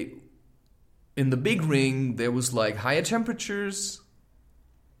say in the big ring there was like higher temperatures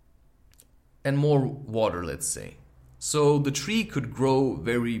and more water, let's say. So the tree could grow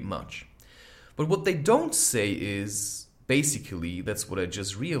very much. But what they don't say is, basically, that's what I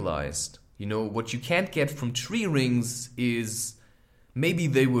just realized, you know, what you can't get from tree rings is maybe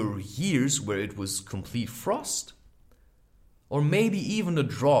there were years where it was complete frost. Or maybe even a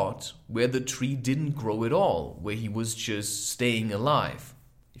drought where the tree didn't grow at all, where he was just staying alive,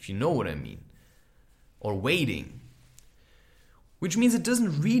 if you know what I mean. Or waiting. Which means it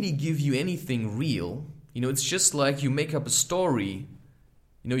doesn't really give you anything real. You know, it's just like you make up a story.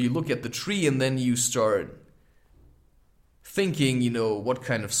 You know, you look at the tree and then you start thinking, you know, what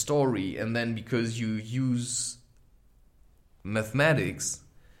kind of story. And then because you use mathematics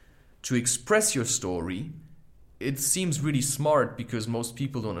to express your story, it seems really smart because most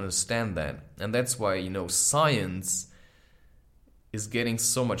people don't understand that. And that's why, you know, science is getting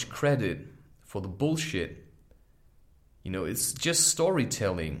so much credit for the bullshit. You know, it's just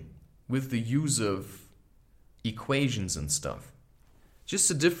storytelling with the use of equations and stuff.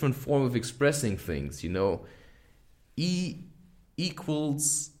 Just a different form of expressing things, you know. E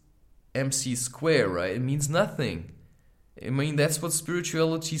equals mc squared, right? It means nothing. I mean, that's what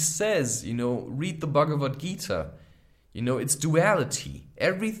spirituality says, you know. Read the Bhagavad Gita. You know, it's duality.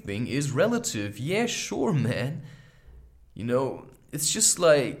 Everything is relative. Yeah, sure, man. You know, it's just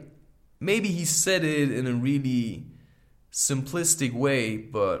like, maybe he said it in a really simplistic way,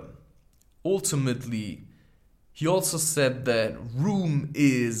 but ultimately, he also said that room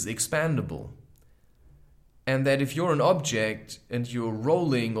is expandable. And that if you're an object and you're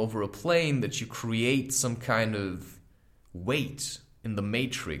rolling over a plane, that you create some kind of weight in the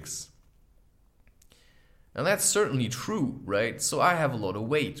matrix. And that's certainly true, right? So I have a lot of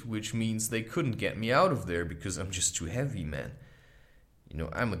weight, which means they couldn't get me out of there because I'm just too heavy, man. You know,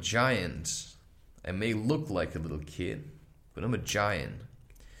 I'm a giant. I may look like a little kid, but I'm a giant.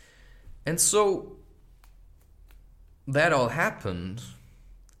 And so that all happened.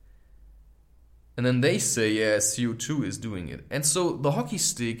 And then they say, yeah, CO2 is doing it. And so the hockey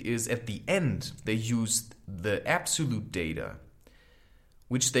stick is at the end, they used the absolute data,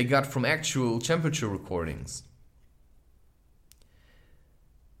 which they got from actual temperature recordings.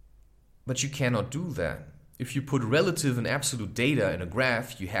 But you cannot do that. If you put relative and absolute data in a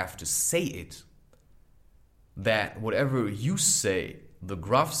graph, you have to say it. That whatever you say, the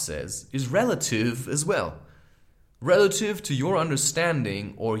graph says, is relative as well. Relative to your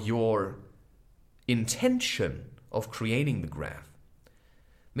understanding or your intention of creating the graph.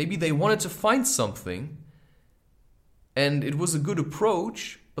 Maybe they wanted to find something and it was a good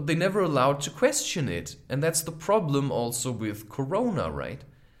approach, but they never allowed to question it. And that's the problem also with Corona, right?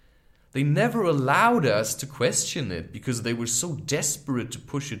 They never allowed us to question it because they were so desperate to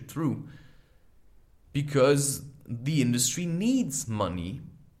push it through. Because the industry needs money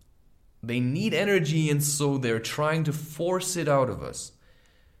They need energy, and so they're trying to force it out of us.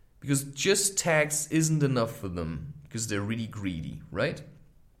 Because just tax isn't enough for them, because they're really greedy, right?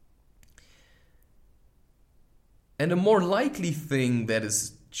 And a more likely thing that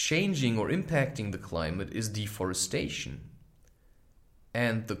is changing or impacting the climate is deforestation.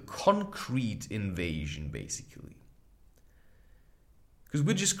 And the concrete invasion, basically. Because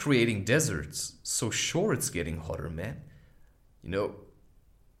we're just creating deserts, so sure it's getting hotter, man. You know,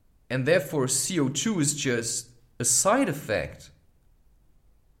 and therefore CO2 is just a side effect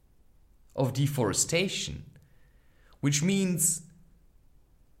of deforestation. Which means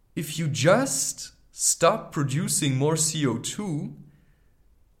if you just stop producing more CO2,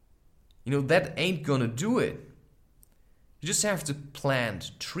 you know, that ain't gonna do it. You just have to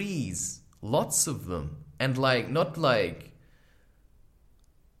plant trees, lots of them, and not like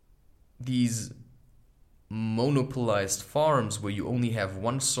these monopolized farms where you only have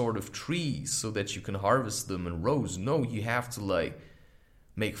one sort of tree so that you can harvest them in rows. No, you have to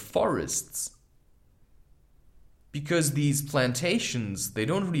make forests. Because these plantations, they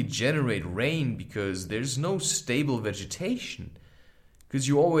don't really generate rain because there's no stable vegetation. Because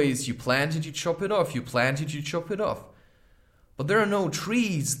you plant it, you chop it off, you plant it, you chop it off. But there are no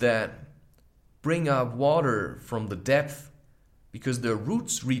trees that bring up water from the depth because their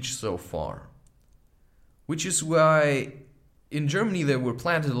roots reach so far. Which is why in Germany there were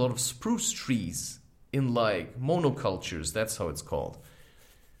planted a lot of spruce trees in monocultures, that's how it's called.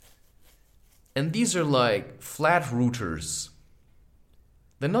 And these are flat rooters.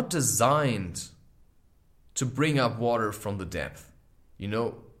 They're not designed to bring up water from the depth. You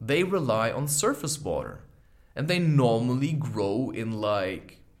know, they rely on surface water. And they normally grow in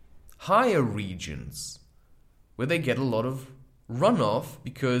higher regions where they get a lot of runoff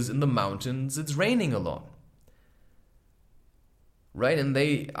because in the mountains it's raining a lot. Right? And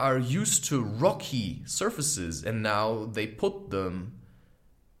they are used to rocky surfaces, and now they put them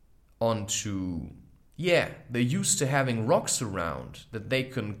onto, they're used to having rocks around that they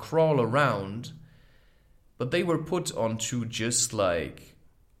can crawl around, but they were put onto just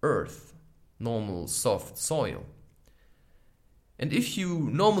earth, normal soft soil. And if you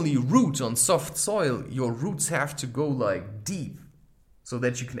normally root on soft soil, your roots have to go deep so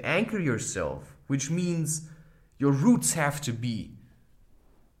that you can anchor yourself, which means your roots have to be,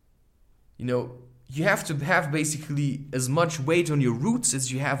 you have to have basically as much weight on your roots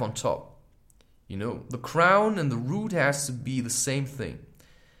as you have on top. The crown and the root has to be the same thing.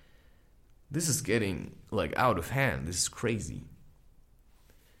 This is getting out of hand. This is crazy.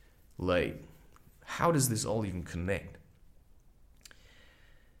 How does this all even connect?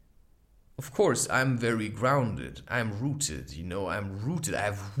 Of course, I'm very grounded. I'm rooted, I'm rooted.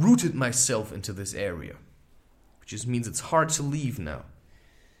 I've rooted myself into this area. Which just means it's hard to leave now.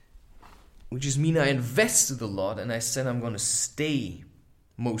 Which just means I invested a lot and I said I'm going to stay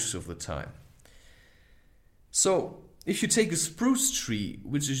most of the time. So, if you take a spruce tree,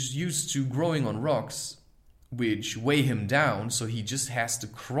 which is used to growing on rocks, which weigh him down, so he just has to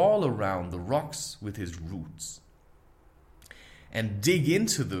crawl around the rocks with his roots and dig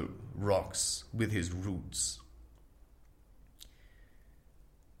into the rocks with his roots.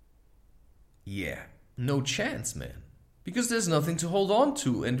 Yeah, no chance, man. Because there's nothing to hold on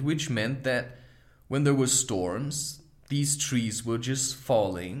to, and which meant that when there were storms, these trees were just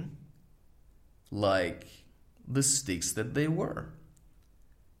falling like the sticks that they were.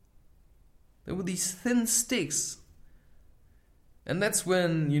 There were these thin sticks. And that's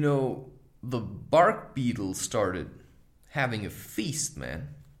when, the bark beetle started having a feast, man.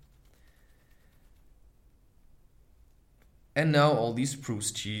 And now all these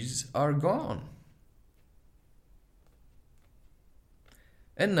spruce trees are gone.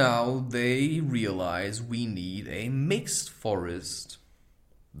 And now they realize we need a mixed forest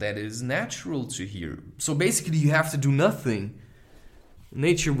that is natural to here. So basically you have to do nothing.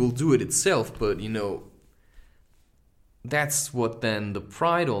 Nature will do it itself, but that's what then the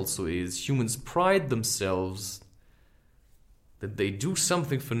pride also is. Humans pride themselves that they do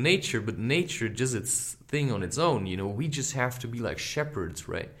something for nature, but nature does its thing on its own. We just have to be like shepherds,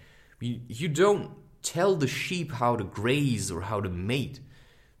 right? You don't tell the sheep how to graze or how to mate.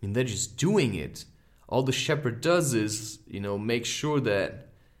 They're just doing it. All the shepherd does is, make sure that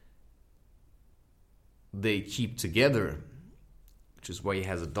they keep together, which is why he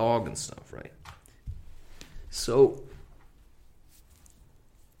has a dog and stuff, right? So,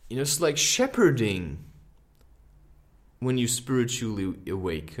 it's like shepherding. When you spiritually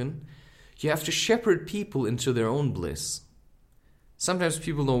awaken, you have to shepherd people into their own bliss. Sometimes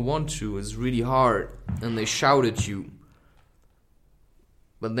people don't want to, it's really hard, and they shout at you.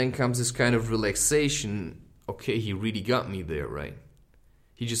 But then comes this kind of relaxation. Okay, he really got me there, right?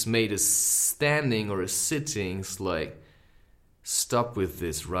 He just made a standing or a sitting. It's like, stop with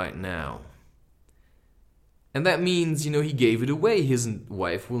this right now. And that means, he gave it away. His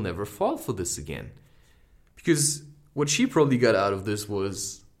wife will never fall for this again. Because what she probably got out of this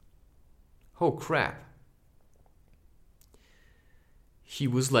was, oh crap. He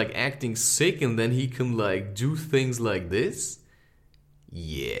was like acting sick and then he can like do things like this?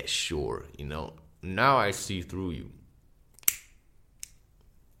 Yeah, sure, now I see through you.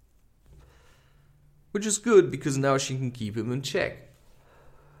 Which is good because now she can keep him in check.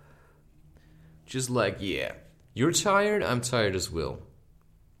 Just like, yeah, you're tired, I'm tired as well.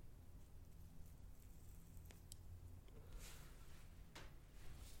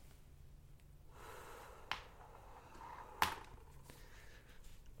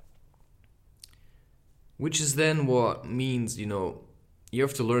 Which is then what means, you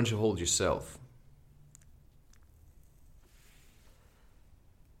have to learn to hold yourself.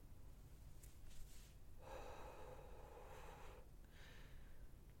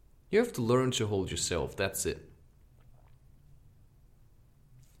 You have to learn to hold yourself, that's it.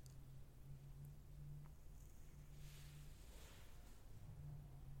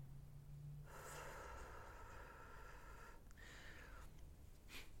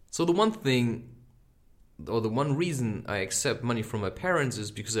 So the one reason I accept money from my parents is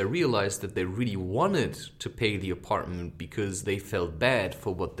because I realized that they really wanted to pay the apartment because they felt bad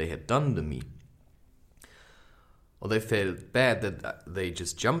for what they had done to me. Or they felt bad that they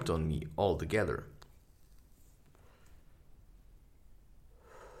just jumped on me altogether.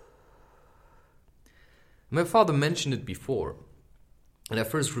 My father mentioned it before, and I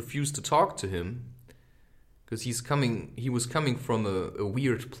first refused to talk to him because he was coming from a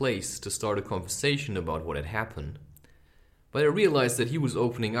weird place to start a conversation about what had happened. But I realized that he was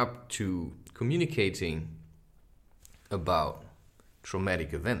opening up to communicating about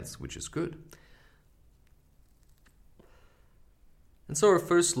traumatic events, which is good. And so I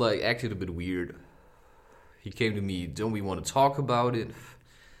first acted a bit weird. He came to me, don't we want to talk about it?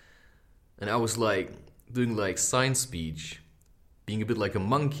 And I was doing sign speech, being a bit like a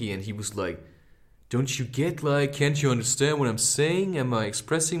monkey, and he was like, don't you get can't you understand what I'm saying? Am I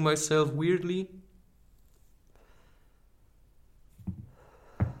expressing myself weirdly?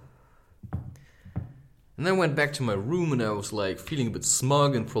 And then I went back to my room and I was feeling a bit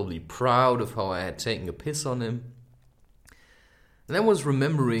smug and probably proud of how I had taken a piss on him. And I was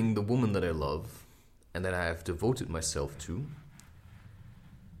remembering the woman that I love and that I have devoted myself to.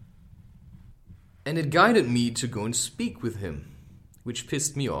 And it guided me to go and speak with him, which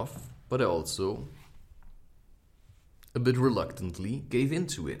pissed me off, but I also, a bit reluctantly, gave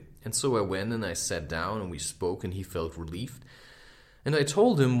into it. And so I went and I sat down and we spoke and he felt relieved. And I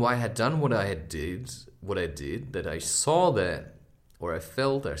told him why I had done what I did, that I saw that, or I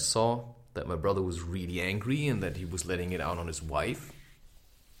saw that my brother was really angry and that he was letting it out on his wife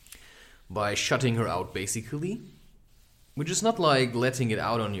by shutting her out, basically. Which is not like letting it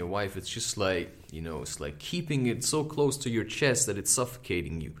out on your wife, it's just it's like keeping it so close to your chest that it's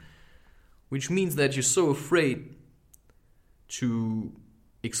suffocating you. Which means that you're so afraid to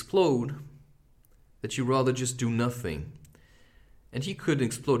explode that you rather just do nothing. And he couldn't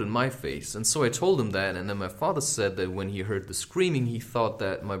explode in my face. And so I told him that, and then my father said that when he heard the screaming, he thought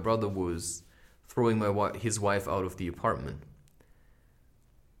that my brother was throwing his wife out of the apartment.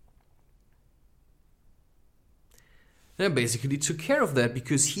 And I basically took care of that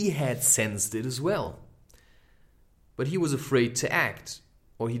because he had sensed it as well. But he was afraid to act,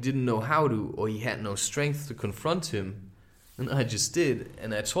 or he didn't know how to, or he had no strength to confront him. And I just did,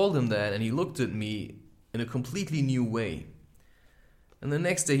 and I told him that, and he looked at me in a completely new way. And the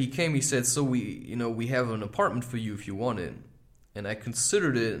next day he came, he said, so we have an apartment for you if you want it. And I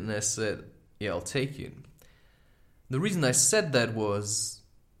considered it and I said, yeah, I'll take it. The reason I said that was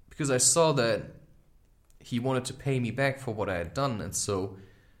because I saw that he wanted to pay me back for what I had done. And so,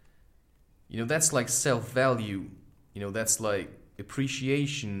 that's like self-value. That's like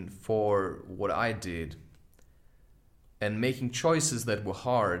appreciation for what I did. And making choices that were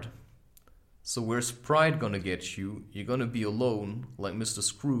hard. So where's pride gonna get you? You're gonna be alone, like Mr.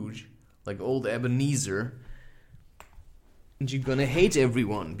 Scrooge, like old Ebenezer. And you're gonna hate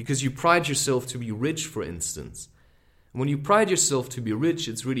everyone, because you pride yourself to be rich, for instance. And when you pride yourself to be rich,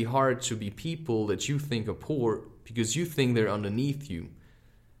 it's really hard to be people that you think are poor, because you think they're underneath you.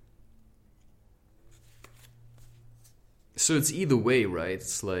 So it's either way, right?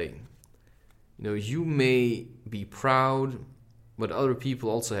 It's like, you may be proud, but other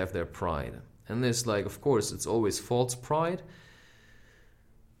people also have their pride. And there's of course, it's always false pride.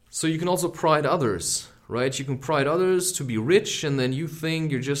 So you can also pride others, right? You can pride others to be rich, and then you think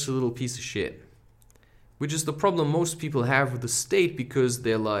you're just a little piece of shit. Which is the problem most people have with the state, because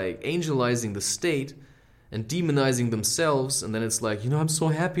they're like angelizing the state and demonizing themselves, and then it's like, I'm so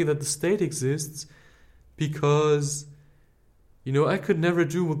happy that the state exists because, I could never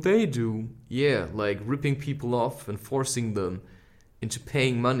do what they do. Yeah, like ripping people off and forcing them into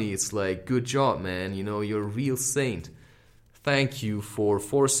paying money. It's like, good job, man, you're a real saint. Thank you for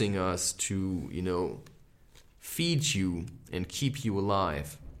forcing us to, feed you and keep you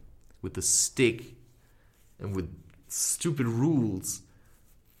alive with a stick and with stupid rules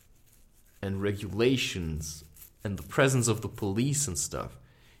and regulations and the presence of the police and stuff.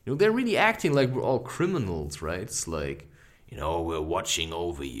 They're really acting like we're all criminals, right? It's like, we're watching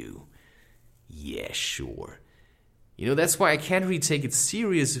over you. Yeah, sure. That's why I can't really take it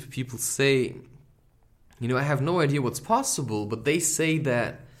serious if people say, I have no idea what's possible, but they say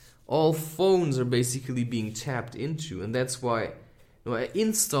that all phones are basically being tapped into, and that's why I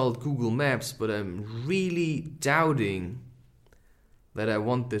installed Google Maps, but I'm really doubting that I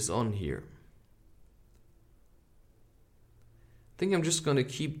want this on here. I think I'm just going to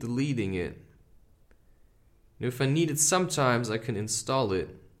keep deleting it. If I need it sometimes, I can install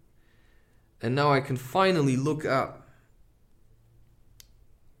it. And now I can finally look up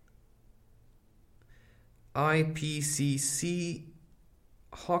IPCC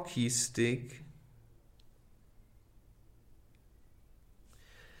hockey stick.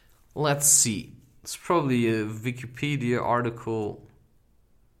 Let's see. It's probably a Wikipedia article.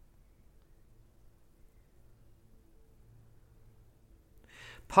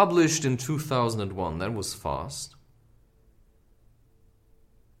 Published in 2001. That was fast.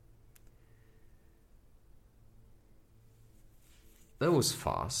 That was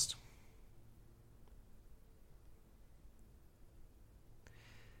fast.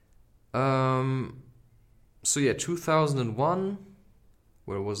 So yeah, 2001.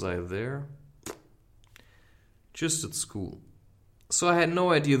 Where was I there? Just at school. So I had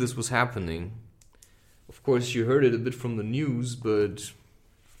no idea this was happening. Of course, you heard it a bit from the news, but it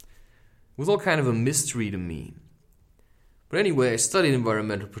was all kind of a mystery to me. But anyway, I studied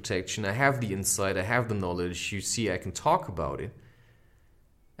environmental protection. I have the insight, I have the knowledge. You see, I can talk about it.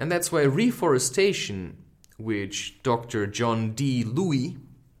 And that's why reforestation, which Dr. John D. Louis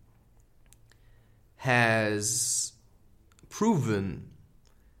has proven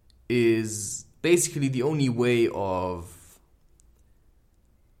is basically the only way of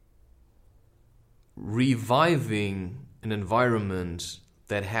reviving an environment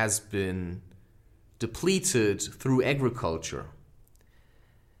that has been depleted through agriculture.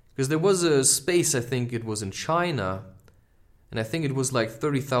 Because there was a space, I think it was in China, and I think it was like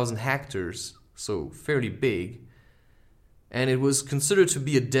 30,000 hectares, so fairly big, and it was considered to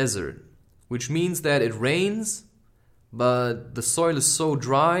be a desert, which means that it rains, but the soil is so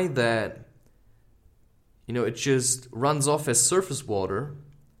dry that, it just runs off as surface water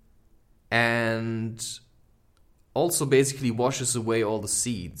and also basically washes away all the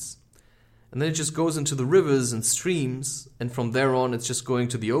seeds. And then it just goes into the rivers and streams, and from there on it's just going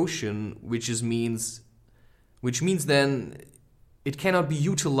to the ocean, which means then it cannot be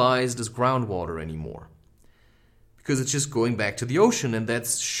utilized as groundwater anymore. Because it's just going back to the ocean, and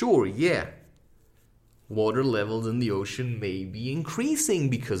that's sure, yeah. Water levels in the ocean may be increasing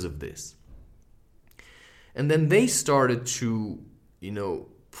because of this. And then they started to,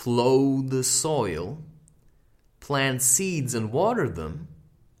 plow the soil, plant seeds and water them.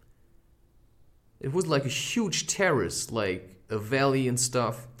 It was like a huge terrace, like a valley and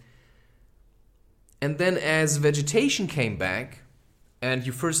stuff. And then as vegetation came back, and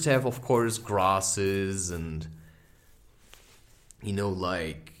you first have, of course, grasses and,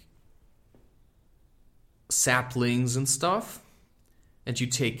 like saplings and stuff, and you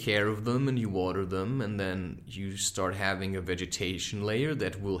take care of them and you water them, and then you start having a vegetation layer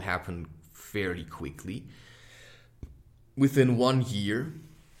that will happen fairly quickly. Within 1 year,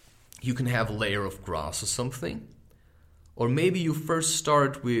 you can have a layer of grass or something. Or maybe you first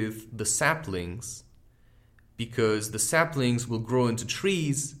start with the saplings, because the saplings will grow into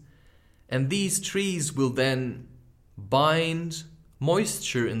trees, and these trees will then bind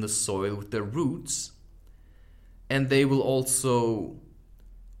moisture in the soil with their roots, and they will also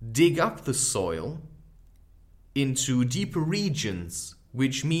dig up the soil into deeper regions,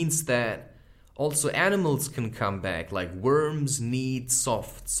 which means that also animals can come back, like worms need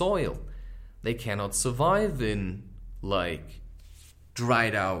soft soil. They cannot survive in, like,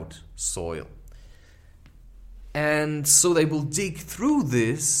 dried out soil. And so they will dig through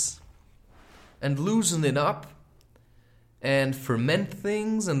this and loosen it up, and ferment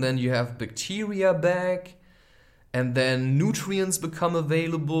things, and then you have bacteria back, and then nutrients become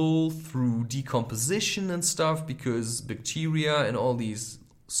available through decomposition and stuff, because bacteria and all these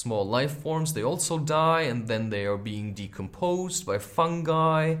small life forms, they also die, and then they are being decomposed by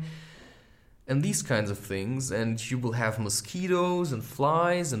fungi and these kinds of things. And you will have mosquitoes and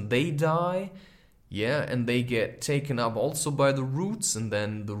flies, and they die, yeah, and they get taken up also by the roots, and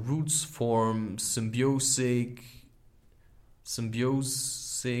then the roots form symbiotic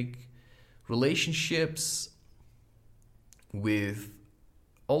relationships with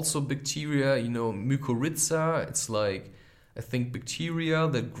also bacteria, mycorrhiza. It's like, I think, bacteria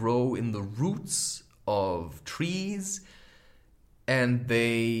that grow in the roots of trees, and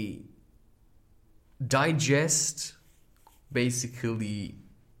they digest basically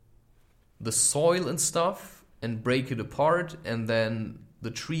the soil and stuff and break it apart, and then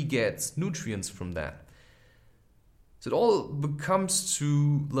the tree gets nutrients from that. So it all becomes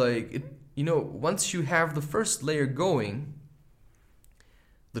to once you have the first layer going,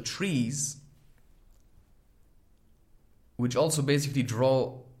 the trees, which also basically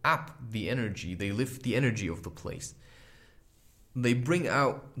draw up the energy, they lift the energy of the place. They bring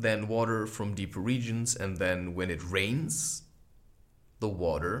out then water from deeper regions, and then when it rains, the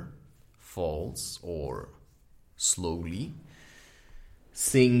water falls or slowly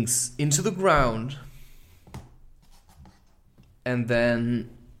sinks into the ground, and then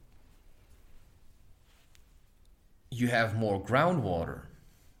you have more groundwater,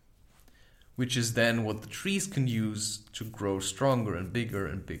 which is then what the trees can use to grow stronger and bigger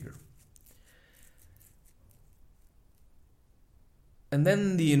and bigger. And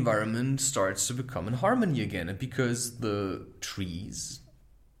then the environment starts to become in harmony again, and because the trees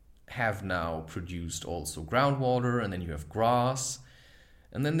have now produced also groundwater, and then you have grass,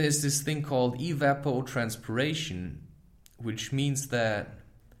 and then there's this thing called evapotranspiration, which means that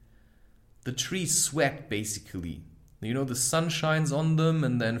the trees sweat basically. The sun shines on them,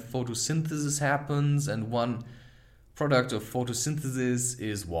 and then photosynthesis happens, and one product of photosynthesis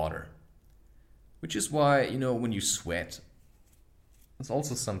is water. Which is why, when you sweat, it's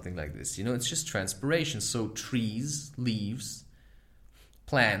also something like this. It's just transpiration. So trees, leaves,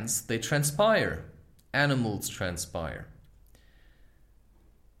 plants, they transpire. Animals transpire.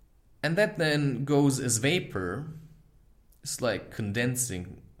 And that then goes as vapor. It's like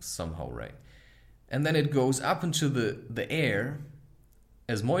condensing somehow, right? And then it goes up into the air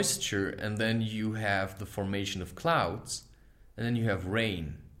as moisture, and then you have the formation of clouds, and then you have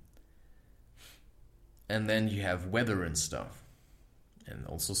rain. And then you have weather and stuff. And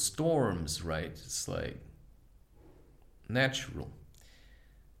also storms, right? It's like natural.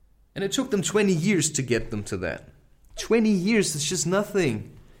 And it took them 20 years to get them to that. 20 years is just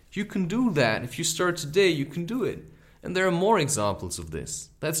nothing. You can do that. If you start today, you can do it. And there are more examples of this.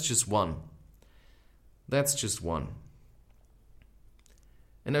 That's just one.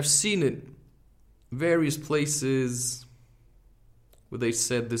 And I've seen it various places where they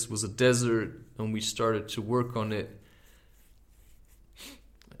said this was a desert, and we started to work on it,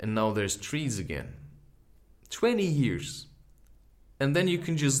 and now there's trees again. 20 years. And then you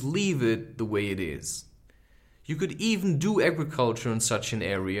can just leave it the way it is. You could even do agriculture in such an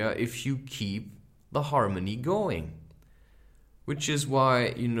area if you keep the harmony going. Which is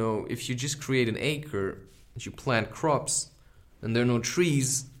why, if you just create an acre and you plant crops, and there are no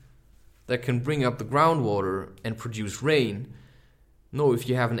trees that can bring up the groundwater and produce rain. No, if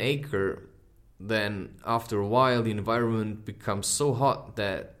you have an acre, then after a while the environment becomes so hot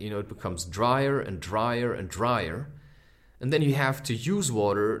that it becomes drier and drier and drier, and then you have to use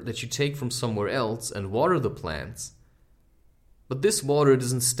water that you take from somewhere else and water the plants. But this water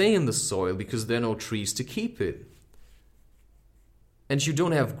doesn't stay in the soil because there are no trees to keep it, and you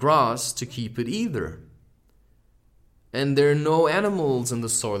don't have grass to keep it either, and there are no animals in the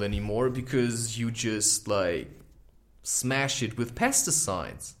soil anymore because you just smash it with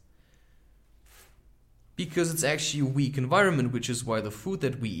pesticides. Because it's actually a weak environment, which is why the food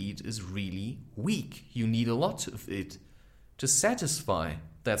that we eat is really weak. You need a lot of it to satisfy.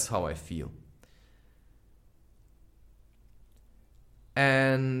 That's how I feel.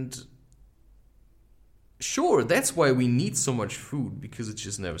 And sure, that's why we need so much food, because it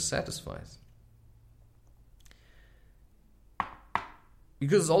just never satisfies.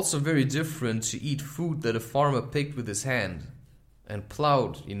 Because it's also very different to eat food that a farmer picked with his hand and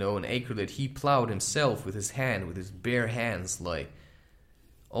plowed, an acre that he plowed himself with his hand, with his bare hands,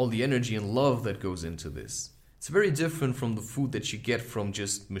 all the energy and love that goes into this. It's very different from the food that you get from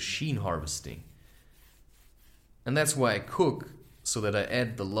just machine harvesting. And that's why I cook, so that I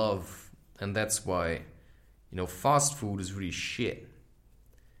add the love, and that's why, fast food is really shit.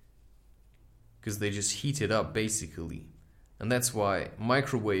 Because they just heat it up, basically. And that's why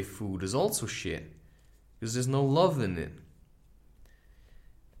microwave food is also shit. Because there's no love in it.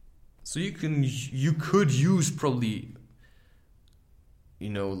 So you could use probably,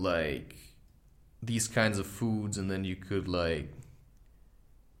 like these kinds of foods, and then you could like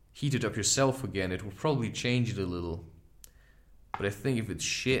heat it up yourself again. It will probably change it a little. But I think if it's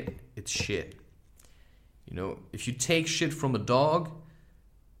shit, it's shit. If you take shit from a dog,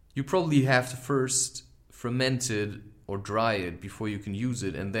 you probably have to first ferment it or dry it before you can use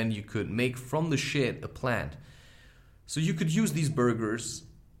it, and then you could make from the shit a plant. So you could use these burgers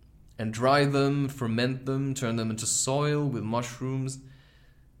and dry them, ferment them, turn them into soil with mushrooms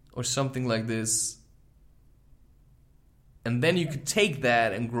or something like this. And then you could take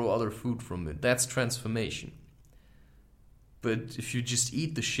that and grow other food from it. That's transformation. But if you just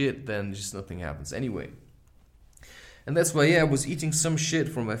eat the shit, then just nothing happens. Anyway. And that's why, I was eating some shit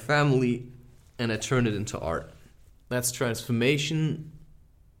from my family and I turned it into art. That's transformation.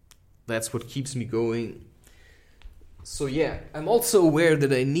 That's what keeps me going. So I'm also aware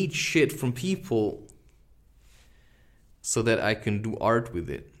that I need shit from people so that I can do art with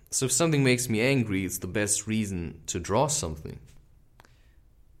it. So if something makes me angry, it's the best reason to draw something.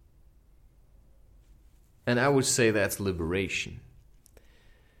 And I would say that's liberation.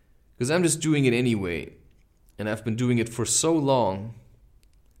 Because I'm just doing it anyway. And I've been doing it for so long.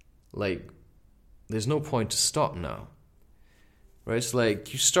 Like, there's no point to stop now. Right? It's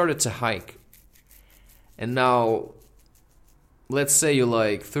like you started to hike. And now, let's say you're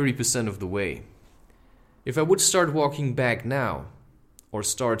like 30% of the way. If I would start walking back now, or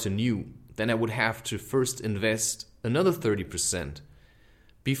start anew, then I would have to first invest another 30%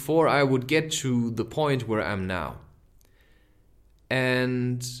 before I would get to the point where I'm now.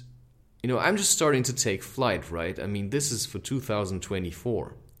 And, I'm just starting to take flight, right? I mean, this is for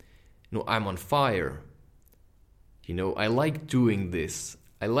 2024. I'm on fire. I like doing this.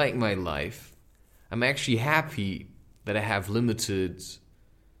 I like my life. I'm actually happy that I have limited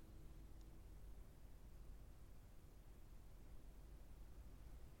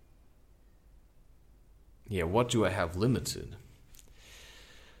what do I have limited?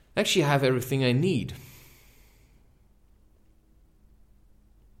 Actually, I have everything I need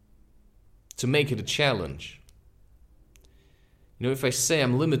to make it a challenge. If I say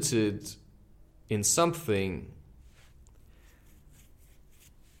I'm limited in something,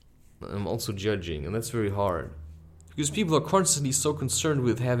 I'm also judging, and that's very hard. Because people are constantly so concerned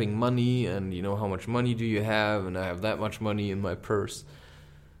with having money, and how much money do you have, and I have that much money in my purse.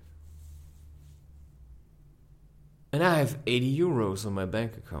 And I have 80 euros on my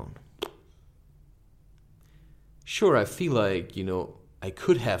bank account. Sure, I feel like, I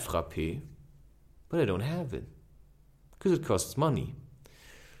could have frappé, but I don't have it. Because it costs money.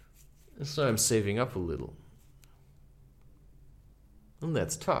 And so I'm saving up a little. And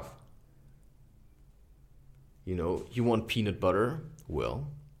that's tough. You want peanut butter? Well,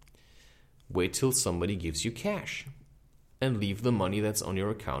 wait till somebody gives you cash. And leave the money that's on your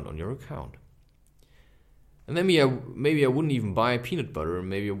account on your account. And then maybe I wouldn't even buy peanut butter.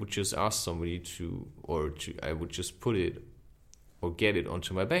 Maybe I would just ask somebody I would just put it or get it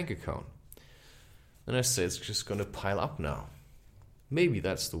onto my bank account. And I say it's just going to pile up now. Maybe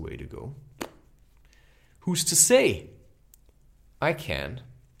that's the way to go. Who's to say? I can.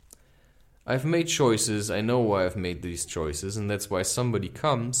 I've made choices. I know why I've made these choices. And that's why somebody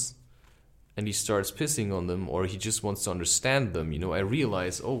comes and he starts pissing on them, or he just wants to understand them. I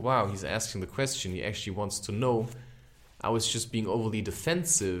realize, oh wow, he's asking the question. He actually wants to know. I was just being overly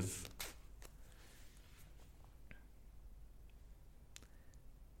defensive.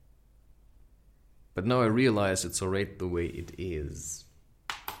 But now I realize it's alright the way it is.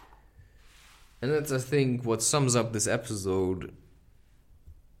 And that's, I think, what sums up this episode.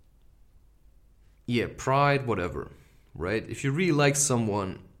 Pride, whatever, right? If you really like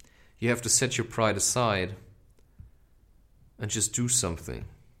someone, you have to set your pride aside and just do something.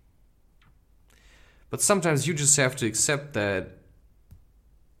 But sometimes you just have to accept that,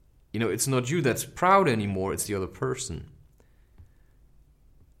 it's not you that's proud anymore, it's the other person.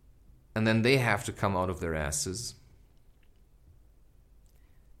 And then they have to come out of their asses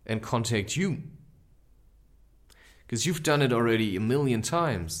and contact you. Because you've done it already 1,000,000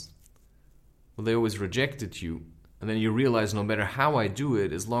 times. Well, they always rejected you. And then you realize no matter how I do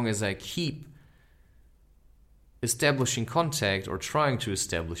it, as long as I keep establishing contact or trying to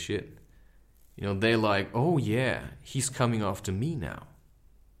establish it, they're like, oh yeah, he's coming after me now.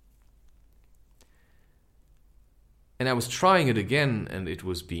 And I was trying it again and it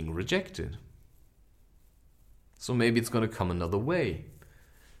was being rejected. So maybe it's gonna come another way.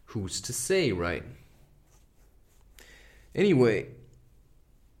 Who's to say, right? Anyway,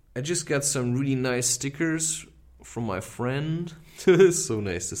 I just got some really nice stickers from my friend. So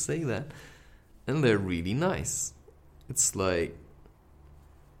nice to say that. And they're really nice. It's like,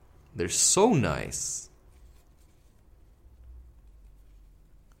 they're so nice.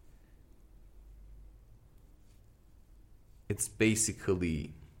 It's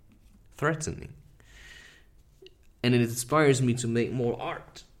basically threatening. And it inspires me to make more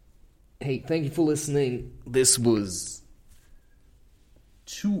art. Hey, thank you for listening. This was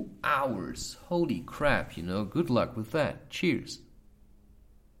 2 hours. Holy crap, you know. Good luck with that. Cheers.